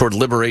oppression toward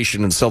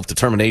liberation and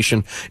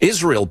self-determination.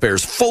 Israel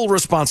bears full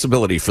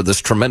responsibility for this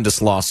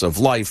tremendous loss of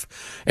life,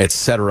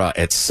 etc.,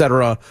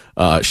 etc.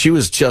 She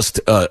was just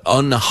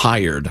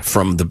unhired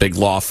from the big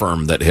law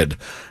firm that had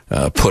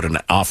put an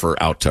offer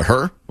out to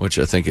her, which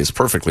I think is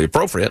perfectly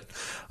appropriate.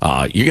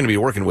 You're going to be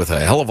working with a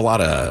hell of a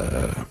lot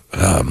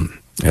of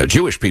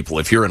Jewish people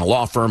if you're in a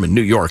law firm in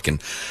New York,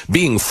 and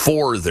being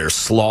for their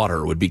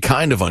slaughter would be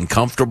kind of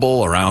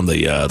uncomfortable around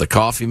the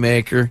coffee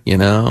maker, you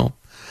know.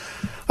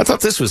 I thought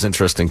this was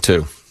interesting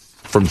too,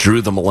 from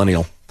Drew the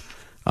Millennial.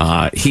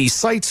 He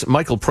cites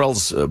Michael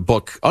Prell's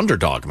book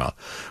Underdogma,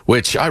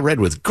 which I read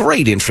with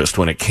great interest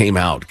when it came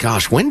out.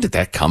 Gosh, when did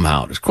that come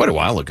out? It was quite a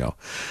while ago.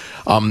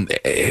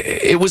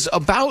 It was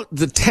about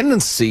the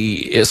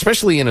tendency,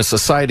 especially in a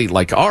society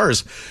like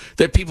ours,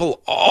 that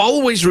people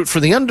always root for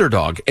the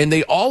underdog, and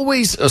they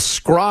always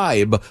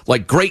ascribe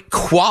like great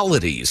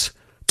qualities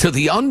to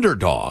the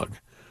underdog.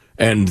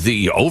 And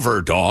the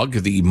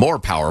overdog, the more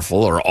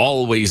powerful, are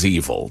always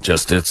evil.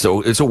 Just it's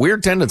a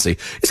weird tendency.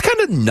 It's kind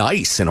of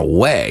nice in a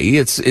way.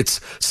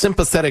 It's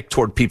sympathetic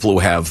toward people who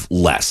have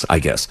less, I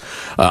guess.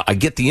 I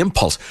get the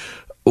impulse.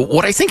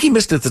 What I think he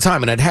missed at the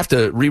time, and I'd have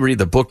to reread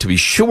the book to be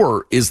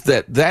sure, is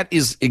that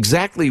is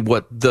exactly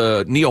what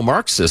the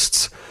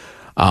neo-Marxists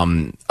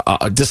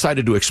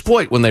decided to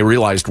exploit when they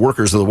realized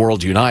Workers of the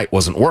World Unite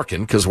wasn't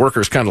working, because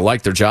workers kind of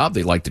liked their job,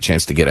 they liked the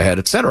chance to get ahead,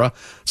 etc.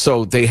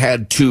 So they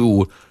had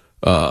to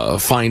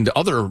find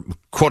other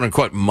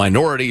quote-unquote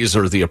minorities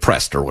or the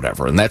oppressed or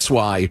whatever. And that's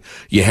why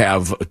you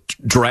have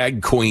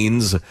drag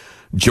queens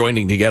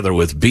joining together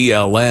with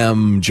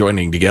BLM,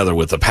 joining together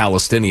with the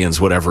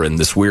Palestinians, whatever, in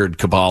this weird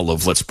cabal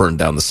of let's burn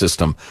down the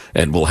system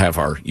and we'll have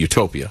our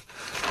utopia.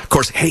 Of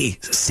course, hey,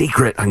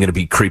 secret, I'm going to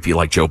be creepy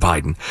like Joe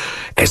Biden.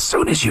 As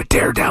soon as you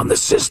tear down the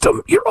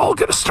system, you're all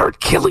going to start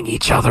killing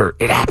each other.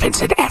 It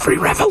happens in every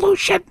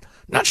revolution.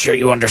 Not sure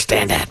you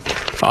understand that.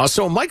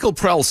 So Michael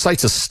Prell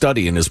cites a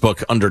study in his book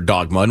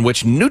Underdogma in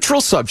which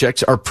neutral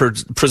subjects are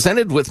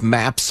presented with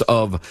maps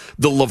of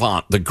the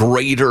Levant, the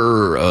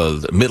greater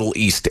Middle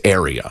East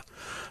area.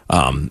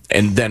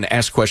 and then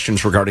ask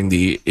questions regarding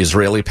the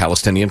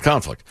Israeli-Palestinian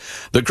conflict.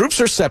 The groups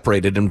are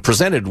separated and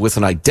presented with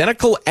an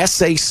identical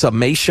essay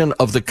summation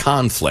of the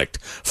conflict,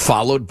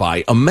 followed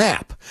by a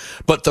map.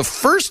 But the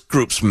first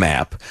group's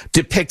map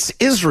depicts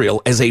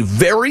Israel as a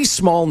very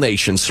small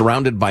nation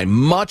surrounded by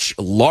much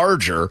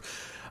larger,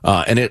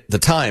 and at the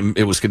time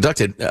it was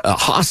conducted,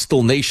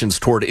 hostile nations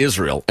toward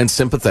Israel and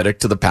sympathetic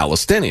to the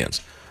Palestinians.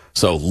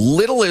 So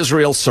little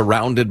Israel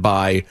surrounded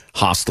by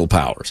hostile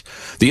powers.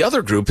 The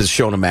other group has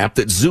shown a map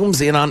that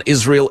zooms in on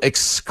Israel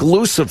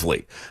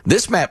exclusively.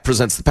 This map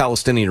presents the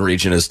Palestinian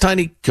region as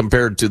tiny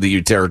compared to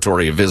the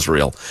territory of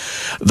Israel.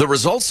 The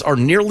results are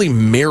nearly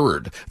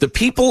mirrored. The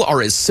people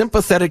are as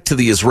sympathetic to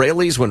the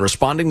Israelis when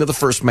responding to the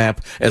first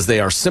map as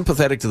they are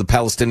sympathetic to the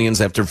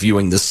Palestinians after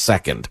viewing the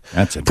second.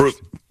 That's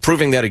interesting.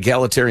 Proving that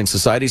egalitarian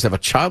societies have a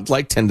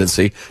childlike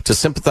tendency to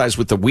sympathize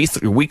with the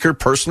weaker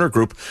person or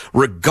group,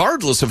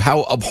 regardless of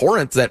how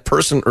abhorrent that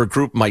person or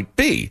group might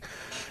be.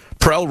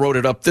 Prell wrote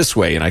it up this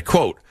way, and I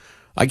quote,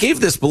 "I gave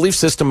this belief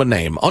system a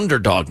name,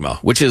 underdogma,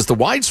 which is the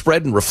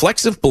widespread and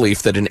reflexive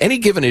belief that in any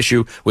given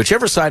issue,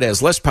 whichever side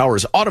has less power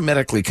is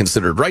automatically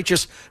considered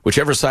righteous,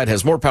 whichever side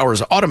has more power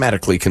is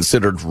automatically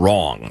considered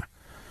wrong."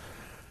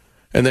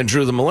 And then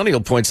Drew the Millennial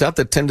points out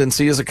that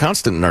tendency is a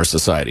constant in our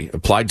society,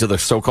 applied to the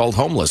so-called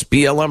homeless,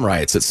 BLM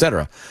riots,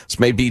 etc. This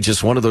may be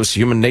just one of those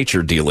human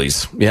nature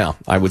dealies. Yeah,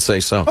 I would say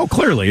so. Oh,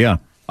 clearly, yeah.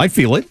 I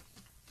feel it.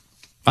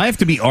 I have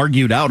to be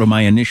argued out of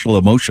my initial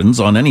emotions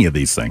on any of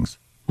these things.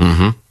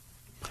 Mm-hmm.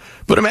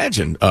 But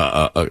imagine,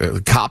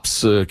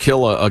 cops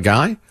kill a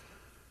guy,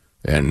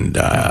 and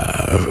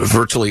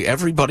virtually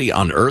everybody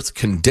on Earth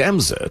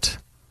condemns it.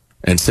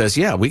 And says,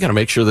 yeah, we got to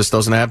make sure this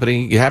doesn't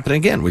happen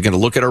again. We got to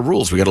look at our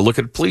rules. We got to look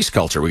at police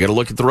culture. We got to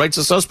look at the rights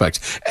of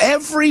suspects.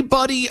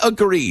 Everybody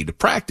agreed,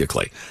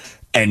 practically.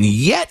 And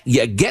yet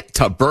you get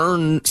to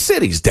burn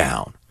cities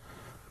down.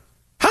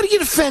 How do you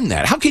defend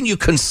that? How can you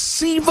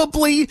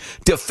conceivably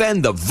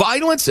defend the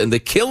violence and the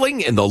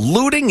killing and the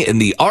looting and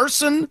the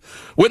arson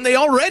when they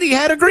already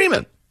had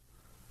agreement?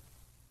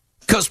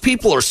 Because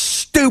people are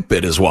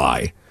stupid is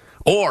why.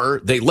 Or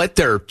they let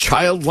their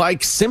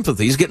childlike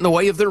sympathies get in the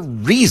way of their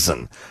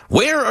reason.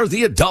 Where are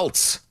the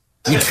adults,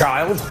 you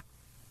child?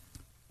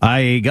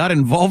 I got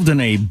involved in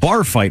a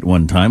bar fight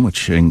one time,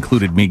 which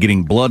included me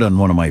getting blood on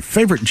one of my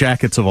favorite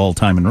jackets of all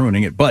time and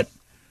ruining it. But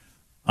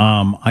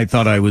I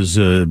thought I was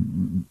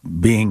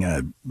being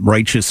a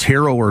righteous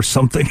hero or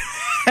something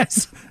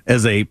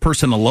as a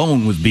person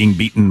alone was being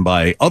beaten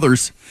by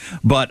others.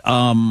 But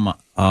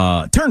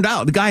turned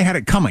out the guy had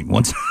it coming.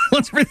 Once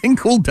everything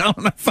cooled down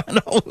and I found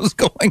out what was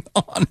going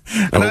on.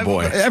 And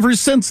boy. Ever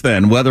since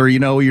then, whether,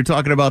 you're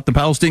talking about the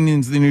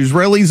Palestinians and the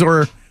Israelis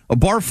or a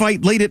bar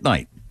fight late at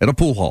night at a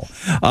pool hall,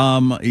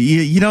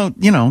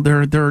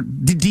 their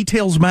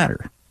details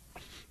matter.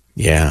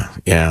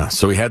 Yeah.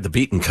 So he had the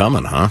beating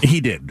coming, huh?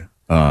 He did.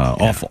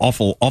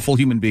 Awful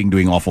human being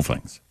doing awful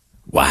things.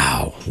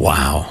 Wow.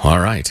 All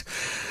right.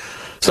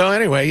 So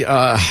anyway,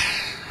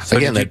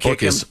 again, that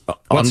book is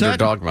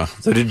Underdogma.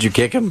 So did you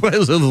kick him? It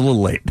was a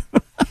little late.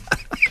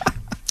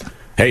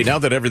 Hey, now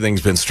that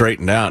everything's been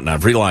straightened out and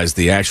I've realized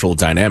the actual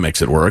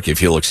dynamics at work,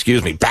 if you'll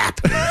excuse me,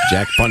 bap!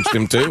 Jack punched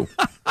him too.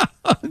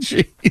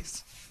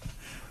 Jeez.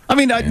 I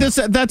mean,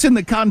 that's in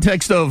the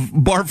context of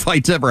bar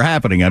fights ever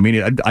happening. I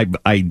mean,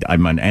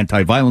 I'm an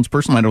anti-violence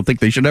person. I don't think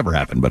they should ever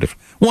happen. But if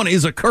one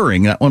is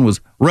occurring, that one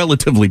was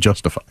relatively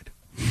justified.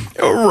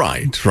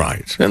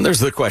 Right. And there's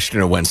the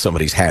question of when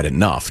somebody's had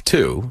enough,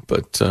 too.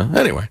 But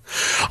anyway,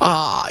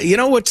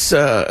 what's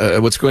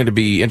going to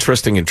be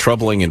interesting and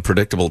troubling and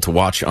predictable to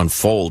watch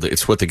unfold?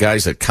 It's what the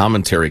guys at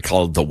Commentary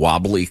called the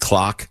wobbly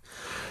clock.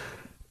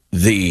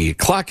 The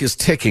clock is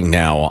ticking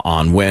now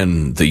on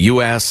when the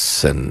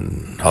U.S.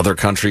 and other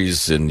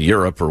countries in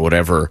Europe or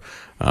whatever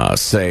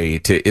say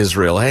to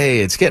Israel,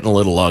 hey, it's getting a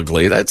little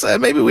ugly. That's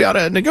maybe we ought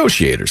to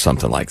negotiate or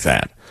something like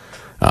that.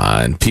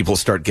 And people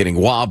start getting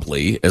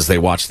wobbly as they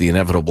watch the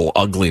inevitable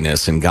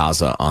ugliness in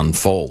Gaza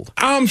unfold.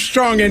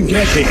 Armstrong and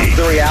Getty.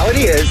 The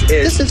reality is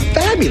this is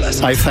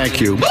fabulous. I thank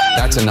you.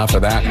 That's enough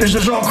of that. This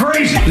is all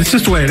crazy. This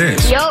is the way it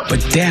is. Yep.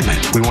 But damn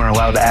it, We weren't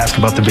allowed to ask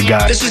about the big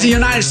guy. this is the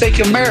United States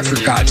of America,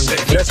 for God's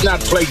sake. Let's not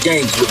play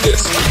games with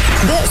this.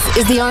 This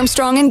is the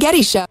Armstrong and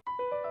Getty Show.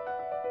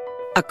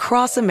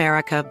 Across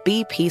America,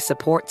 BP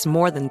supports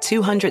more than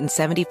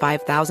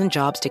 275,000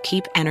 jobs to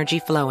keep energy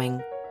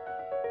flowing.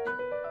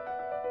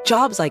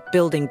 Jobs like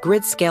building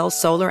grid-scale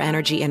solar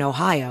energy in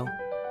Ohio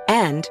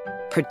and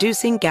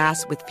producing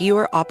gas with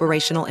fewer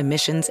operational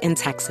emissions in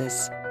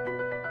Texas.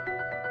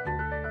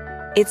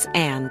 It's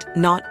and,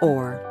 not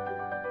or.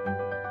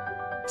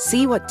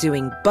 See what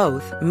doing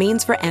both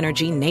means for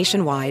energy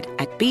nationwide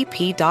at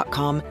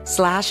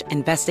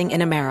bp.com/investing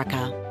in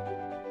America.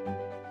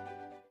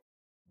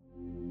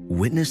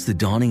 Witness the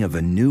dawning of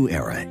a new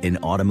era in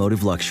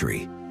automotive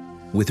luxury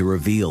with a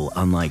reveal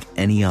unlike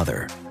any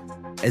other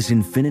as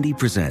Infiniti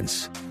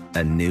presents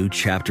a new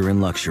chapter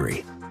in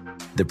luxury,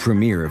 the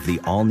premiere of the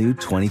all-new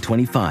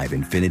 2025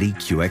 Infiniti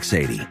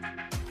QX80.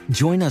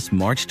 Join us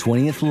March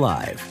 20th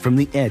live from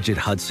the Edge at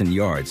Hudson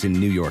Yards in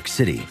New York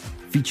City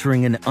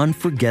featuring an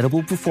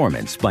unforgettable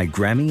performance by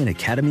Grammy and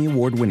Academy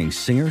Award-winning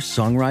singer,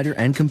 songwriter,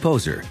 and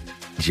composer,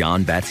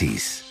 Jon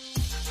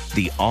Batiste.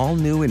 The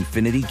all-new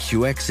Infiniti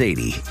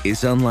QX80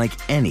 is unlike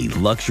any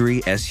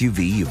luxury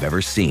SUV you've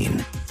ever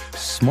seen.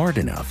 Smart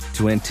enough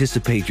to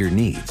anticipate your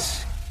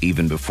needs,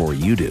 even before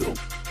you do.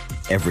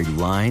 Every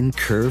line,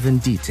 curve,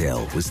 and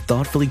detail was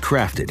thoughtfully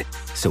crafted,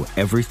 so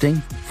everything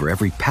for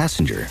every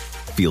passenger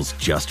feels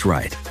just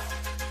right.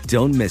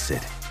 Don't miss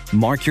it.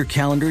 Mark your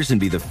calendars and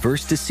be the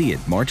first to see it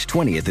March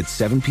 20th at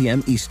 7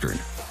 p.m. Eastern,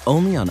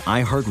 only on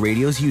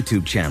iHeartRadio's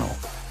YouTube channel.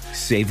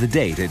 Save the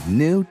date at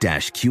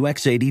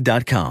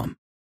new-QX80.com.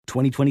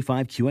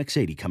 2025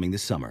 QX80 coming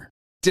this summer.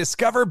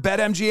 Discover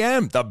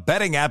BetMGM, the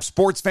betting app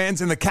sports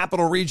fans in the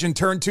capital region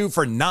turn to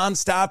for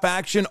nonstop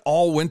action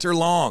all winter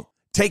long.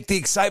 Take the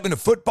excitement of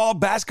football,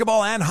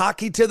 basketball, and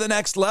hockey to the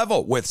next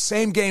level with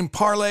same-game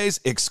parlays,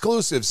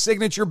 exclusive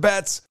signature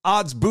bets,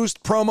 odds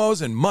boost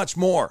promos, and much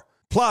more.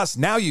 Plus,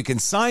 now you can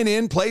sign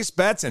in, place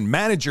bets, and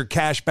manage your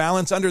cash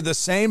balance under the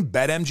same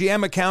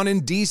BetMGM account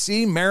in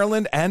D.C.,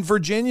 Maryland, and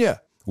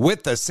Virginia.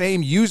 With the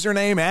same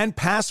username and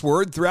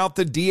password throughout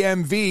the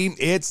DMV,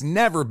 it's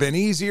never been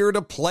easier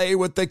to play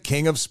with the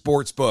king of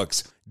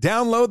sportsbooks.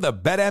 Download the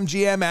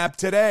BetMGM app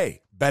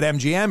today.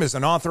 BetMGM is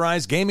an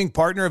authorized gaming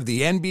partner of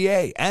the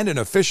NBA and an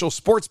official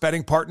sports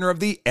betting partner of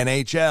the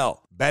NHL.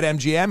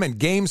 BetMGM and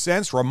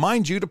GameSense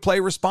remind you to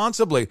play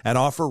responsibly and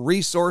offer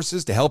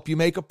resources to help you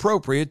make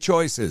appropriate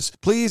choices.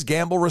 Please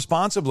gamble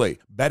responsibly.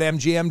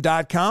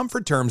 BetMGM.com for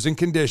terms and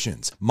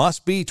conditions.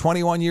 Must be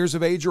 21 years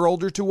of age or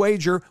older to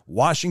wager.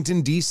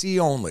 Washington, D.C.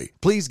 only.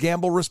 Please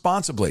gamble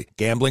responsibly.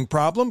 Gambling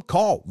problem?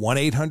 Call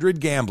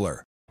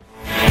 1-800-GAMBLER.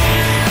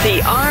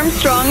 The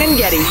Armstrong and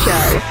Getty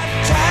Show.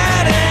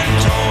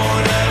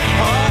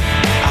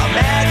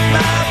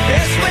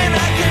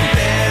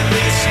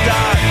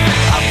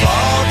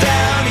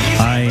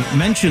 I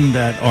mentioned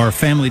that our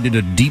family did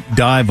a deep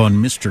dive on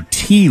Mr.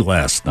 T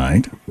last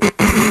night.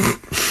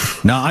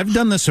 Now, I've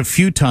done this a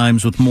few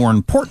times with more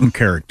important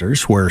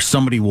characters where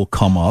somebody will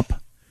come up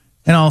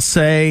and I'll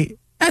say,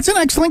 that's an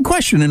excellent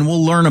question, and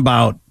we'll learn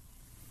about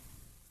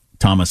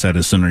Thomas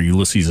Edison or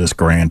Ulysses S.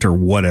 Grant or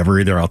whatever.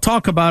 Either I'll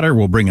talk about it or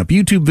we'll bring up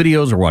YouTube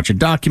videos or watch a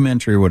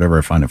documentary or whatever.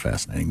 I find it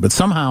fascinating. But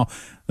somehow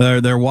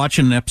they're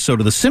watching an episode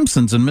of The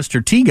Simpsons and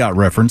Mr. T got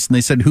referenced and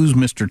they said, who's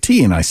Mr.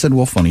 T? And I said,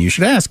 well, funny, you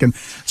should ask. And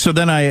so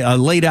then I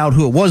laid out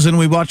who it was and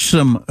we watched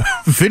some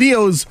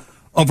videos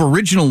of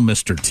original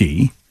Mr.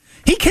 T.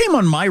 He came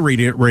on my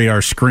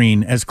radar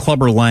screen as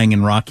Clubber Lang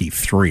in Rocky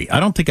III. I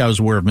don't think I was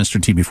aware of Mr.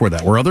 T before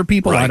that. Were other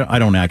people? Right. I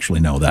don't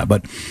actually know that.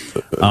 But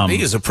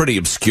he is a pretty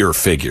obscure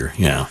figure,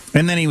 yeah.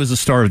 And then he was a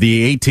star of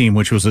the A-Team,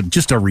 which was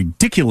just a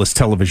ridiculous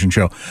television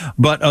show.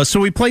 But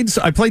so I played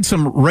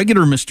some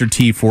regular Mr.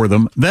 T for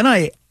them. Then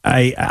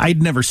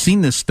I'd never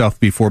seen this stuff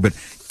before. But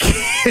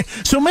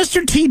so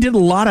Mr. T did a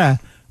lot of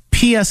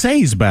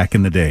PSAs back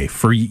in the day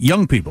for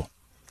young people.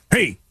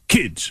 Hey,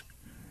 kids,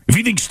 if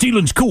you think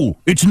stealing's cool,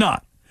 it's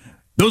not.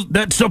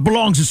 That stuff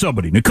belongs to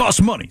somebody, and it costs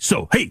money.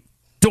 So, hey,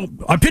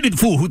 I pity the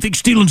fool who thinks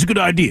stealing's a good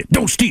idea.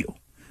 Don't steal.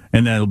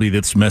 And that'll be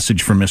this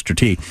message from Mr.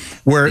 T,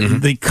 where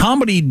the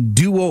comedy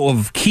duo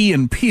of Key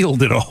and Peele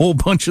did a whole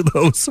bunch of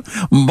those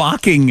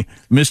mocking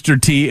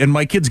Mr. T, and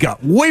my kids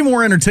got way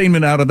more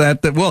entertainment out of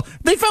that. Well,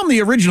 they found the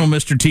original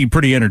Mr. T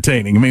pretty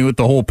entertaining. I mean, with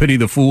the whole pity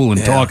the fool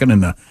and talking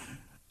and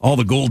all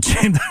the gold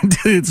chain.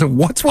 So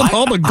what's with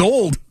all the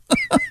gold?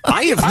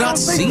 I have not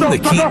seen the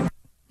Key.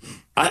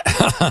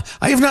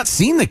 I have not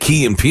seen the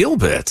Key and Peele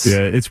bits. Yeah,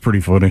 it's pretty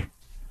funny.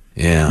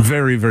 Yeah.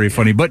 Very, very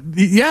funny. But,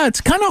 yeah,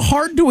 it's kind of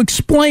hard to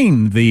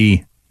explain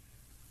the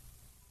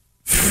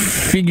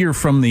figure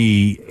from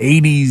the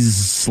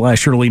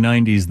 80s / early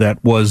 90s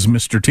that was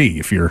Mr. T,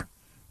 if you're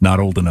not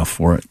old enough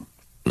for it.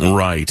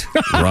 Right.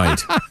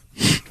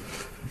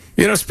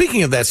 You know,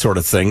 speaking of that sort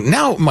of thing,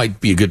 now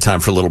might be a good time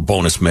for a little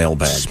bonus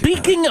mailbag.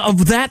 Speaking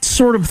of that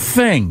sort of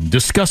thing,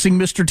 discussing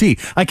Mr. T,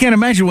 I can't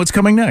imagine what's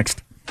coming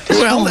next.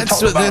 Well,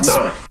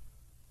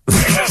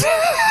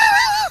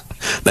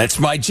 that's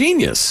my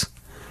genius.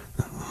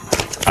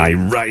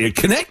 I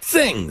connect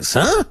things,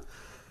 huh?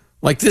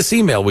 Like this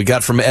email we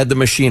got from Ed the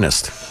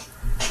Machinist.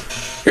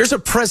 Here's a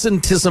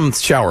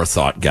presentism shower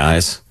thought,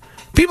 guys.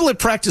 People that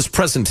practice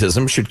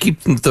presentism should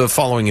keep the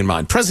following in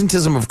mind.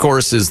 Presentism, of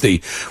course, is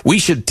we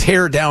should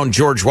tear down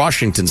George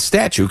Washington's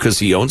statue because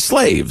he owned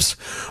slaves.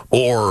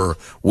 Or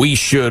we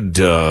should,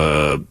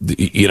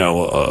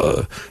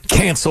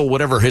 cancel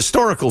whatever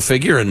historical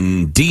figure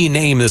and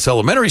dename this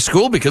elementary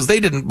school because they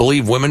didn't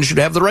believe women should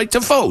have the right to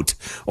vote.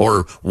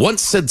 Or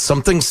once said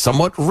something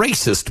somewhat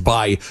racist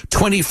by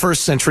 21st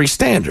century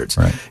standards.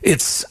 Right.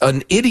 It's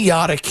an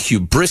idiotic,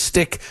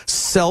 hubristic,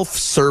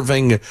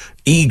 self-serving,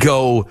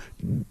 ego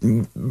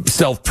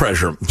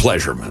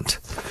self-pleasurement.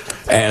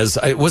 As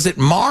was it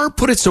Marr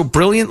put it so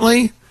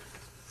brilliantly?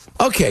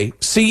 Okay,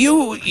 so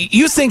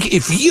you think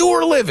if you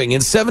were living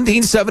in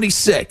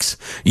 1776,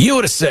 you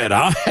would have said,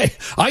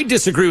 I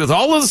disagree with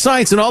all of the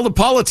science and all the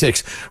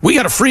politics. We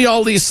got to free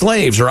all these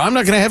slaves, or I'm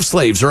not going to have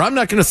slaves, or I'm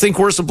not going to think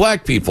worse of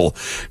black people.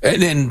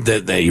 And then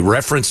they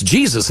referenced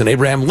Jesus and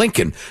Abraham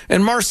Lincoln.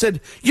 And Mars said,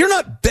 you're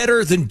not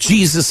better than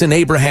Jesus and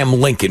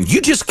Abraham Lincoln.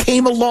 You just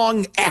came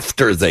along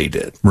after they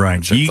did.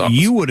 Right.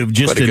 You would have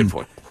just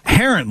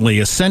inherently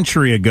a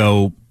century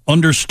ago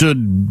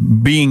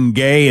understood being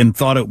gay and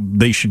thought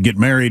they should get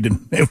married,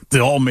 and it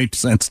all made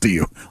sense to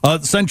you. A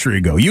century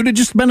ago, you'd have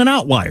just been an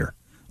outlier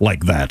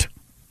like that.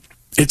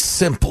 It's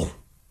simple.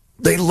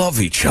 They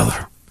love each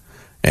other.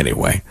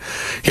 Anyway,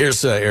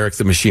 here's Eric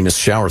the Machinist's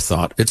shower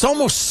thought. It's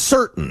almost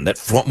certain that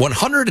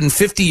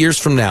 150 years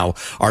from now,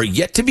 our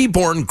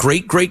yet-to-be-born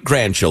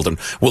great-great-grandchildren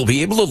will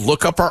be able to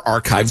look up our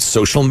archived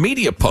social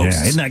media posts.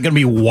 Yeah, isn't that going to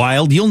be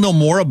wild? You'll know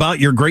more about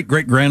your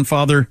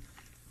great-great-grandfather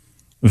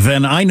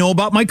than I know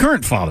about my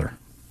current father.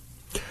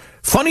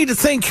 Funny to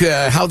think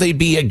how they'd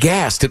be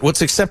aghast at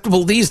what's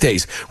acceptable these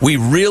days. We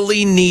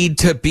really need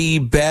to be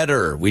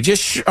better. We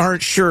just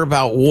aren't sure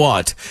about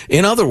what.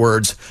 In other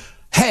words,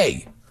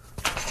 hey,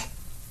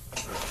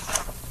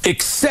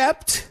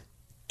 accept,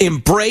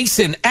 embrace,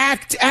 and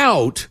act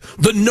out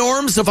the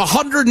norms of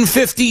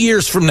 150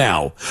 years from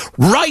now.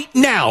 Right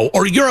now,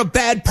 or you're a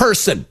bad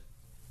person.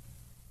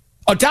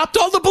 Adopt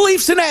all the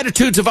beliefs and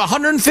attitudes of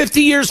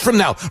 150 years from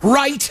now.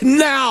 Right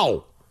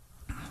now.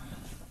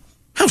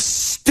 How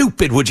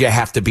stupid would you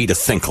have to be to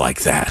think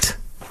like that?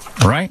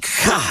 Right?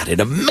 God, it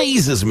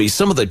amazes me,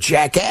 some of the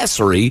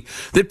jackassery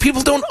that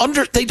people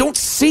they don't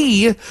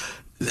see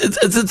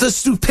the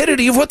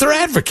stupidity of what they're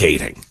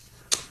advocating.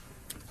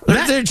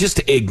 They're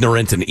just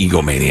ignorant and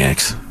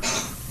egomaniacs.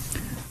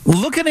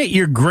 Looking at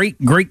your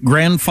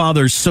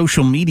great-great-grandfather's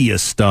social media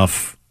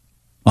stuff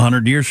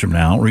 100 years from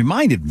now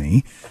reminded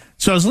me.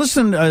 So I was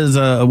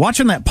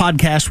watching that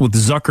podcast with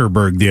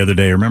Zuckerberg the other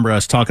day. Remember I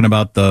was talking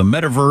about the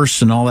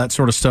metaverse and all that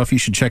sort of stuff? You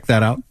should check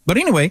that out. But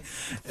anyway,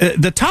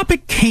 the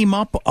topic came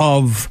up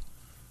of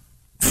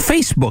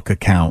Facebook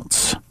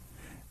accounts.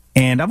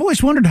 And I've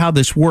always wondered how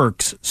this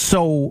works.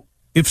 So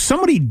if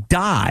somebody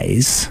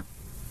dies,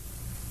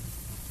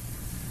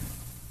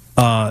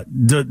 do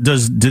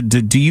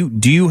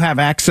you have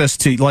access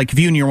to, like if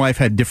you and your wife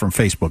had different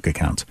Facebook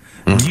accounts,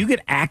 do you get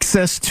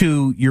access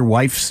to your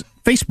wife's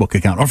Facebook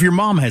account? Or if your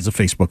mom has a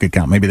Facebook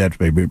account, maybe that's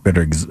a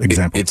better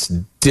example. It's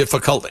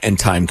difficult and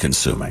time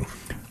consuming.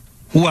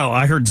 Well,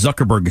 I heard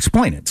Zuckerberg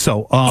explain it.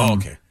 So,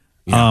 okay.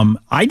 Yeah.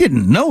 I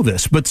didn't know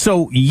this, but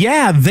so,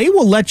 yeah, they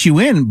will let you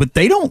in, but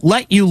they don't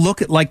let you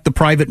look at like the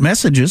private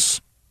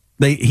messages.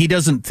 He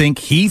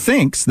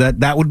thinks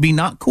that would be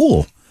not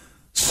cool.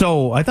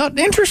 So I thought,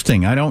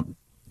 interesting. I don't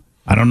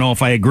know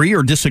if I agree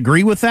or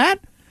disagree with that,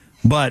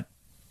 but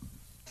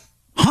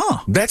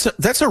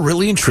that's a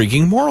really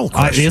intriguing moral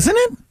question, isn't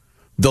it?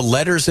 The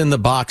letters in the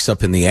box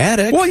up in the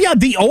attic. Well, yeah,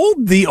 the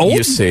old.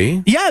 You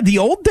see, yeah, the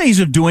old days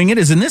of doing it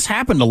and this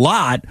happened a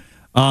lot,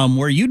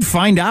 where you'd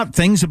find out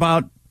things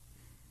about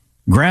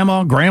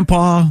grandma,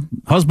 grandpa,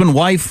 husband,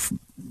 wife,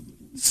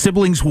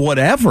 siblings,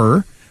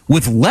 whatever,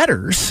 with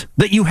letters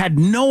that you had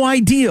no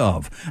idea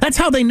of. That's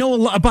how they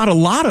know about a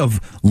lot of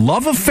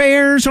love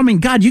affairs. I mean,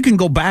 God, you can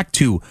go back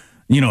to,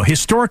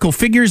 historical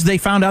figures. They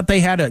found out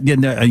they had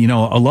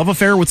a love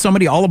affair with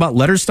somebody, all about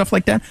letters, stuff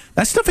like that.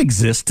 That stuff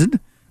existed,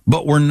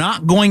 but we're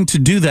not going to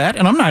do that.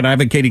 And I'm not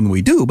advocating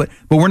we do, but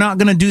we're not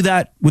going to do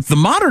that with the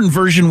modern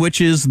version,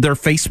 which is their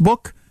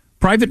Facebook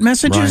private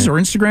messages or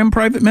Instagram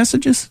private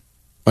messages.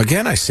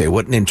 Again, I say,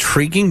 what an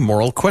intriguing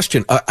moral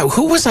question.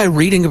 Who was I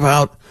reading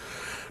about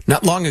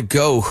not long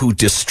ago who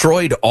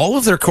destroyed all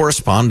of their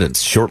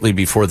correspondence shortly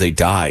before they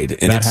died?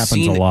 And that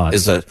happens a lot.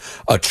 Is a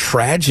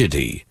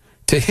tragedy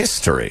to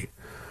history.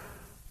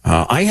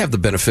 I have the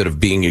benefit of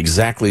being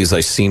exactly as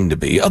I seem to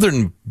be, other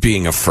than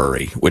being a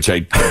furry, which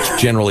I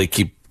generally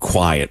keep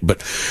quiet.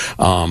 But,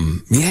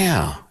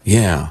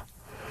 yeah.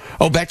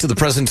 Oh, back to the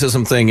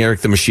presentism thing.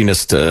 Eric the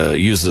Machinist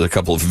uses a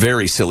couple of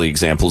very silly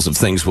examples of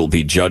things we'll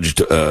be judged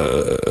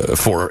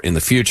for in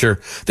the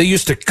future. They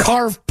used to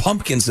carve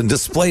pumpkins and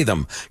display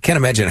them. Can't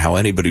imagine how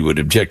anybody would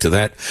object to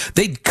that.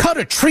 They'd cut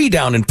a tree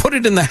down and put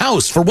it in the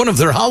house for one of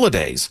their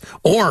holidays.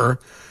 Or,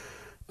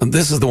 and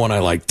this is the one I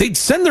like, they'd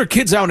send their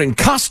kids out in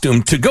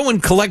costume to go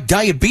and collect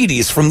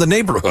diabetes from the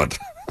neighborhood.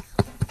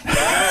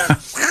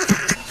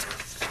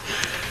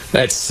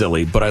 That's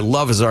silly, but I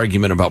love his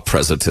argument about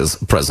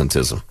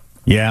presentism.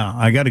 Yeah,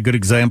 I got a good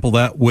example of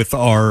that with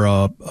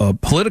our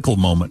political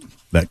moment.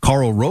 That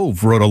Karl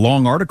Rove wrote a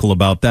long article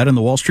about that in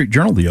the Wall Street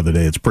Journal the other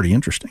day. It's pretty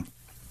interesting.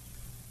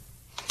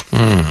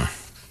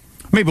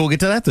 Maybe we'll get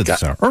to that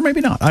this hour, or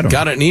maybe not. I don't know.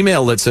 Got an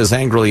email that says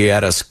angrily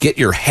at us, get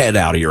your head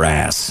out of your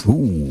ass.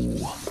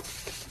 Ooh.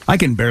 I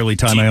can barely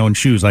tie my own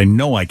shoes. I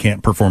know I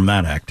can't perform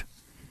that act.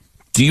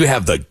 Do you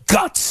have the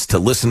guts to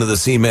listen to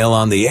this email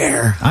on the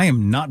air? I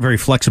am not very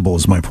flexible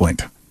is my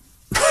point.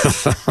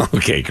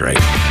 Okay, great.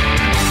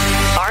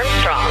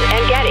 Armstrong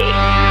and Getty.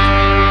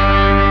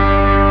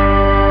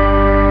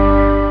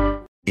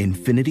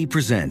 Infinity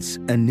presents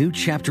a new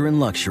chapter in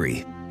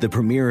luxury, the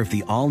premiere of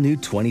the all-new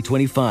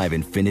 2025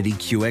 Infiniti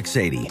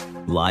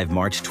QX80, live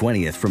March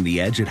 20th from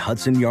the Edge at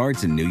Hudson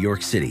Yards in New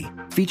York City,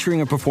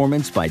 featuring a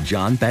performance by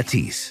John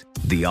Batiste.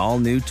 The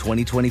all-new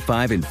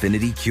 2025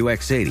 Infiniti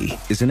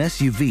QX80 is an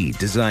SUV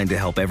designed to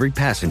help every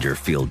passenger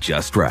feel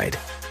just right.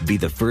 Be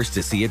the first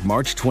to see it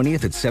March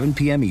 20th at 7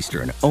 p.m.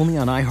 Eastern, only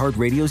on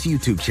iHeartRadio's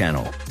YouTube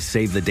channel.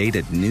 Save the date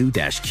at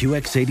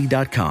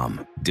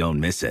new-QX80.com. Don't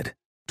miss it.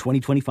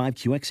 2025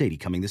 QX80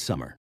 coming this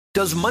summer.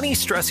 Does money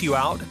stress you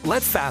out?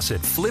 Let Facet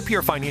flip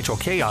your financial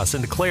chaos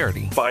into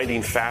clarity.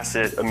 Finding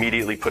Facet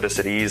immediately put us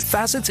at ease.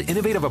 Facet's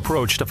innovative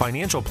approach to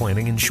financial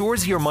planning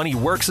ensures your money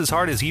works as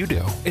hard as you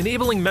do,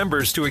 enabling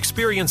members to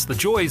experience the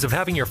joys of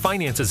having your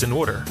finances in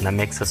order. And that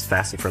makes us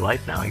Facet for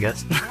life now, I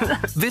guess.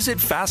 Visit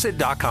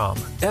Facet.com,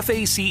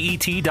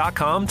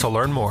 FACET.com to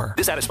learn more.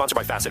 This ad is sponsored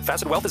by Facet.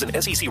 Facet Wealth is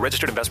an SEC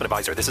registered investment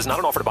advisor. This is not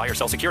an offer to buy or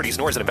sell securities,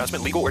 nor is it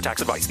investment, legal, or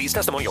tax advice. These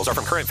testimonials are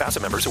from current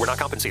Facet members who are not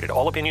compensated.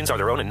 All opinions are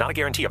their own and not a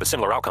guarantee of a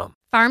similar outcome.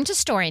 Farm to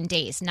store in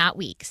days, not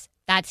weeks.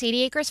 That's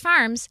 80 Acres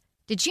Farms.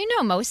 Did you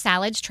know most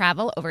salads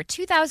travel over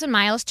 2,000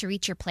 miles to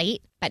reach your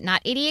plate? But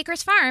not 80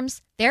 Acres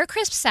Farms. Their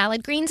crisp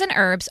salad greens and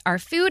herbs are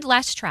food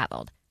less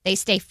traveled. They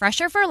stay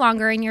fresher for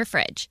longer in your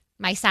fridge.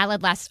 My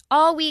salad lasts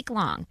all week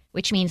long,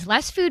 which means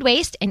less food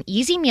waste and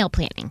easy meal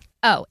planning.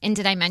 Oh, and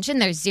did I mention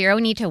there's zero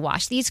need to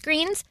wash these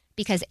greens?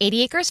 Because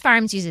 80 Acres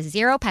Farms uses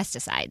zero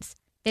pesticides.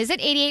 Visit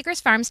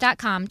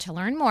 80acresfarms.com to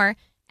learn more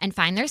and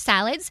find their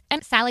salads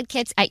and salad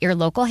kits at your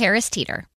local Harris Teeter.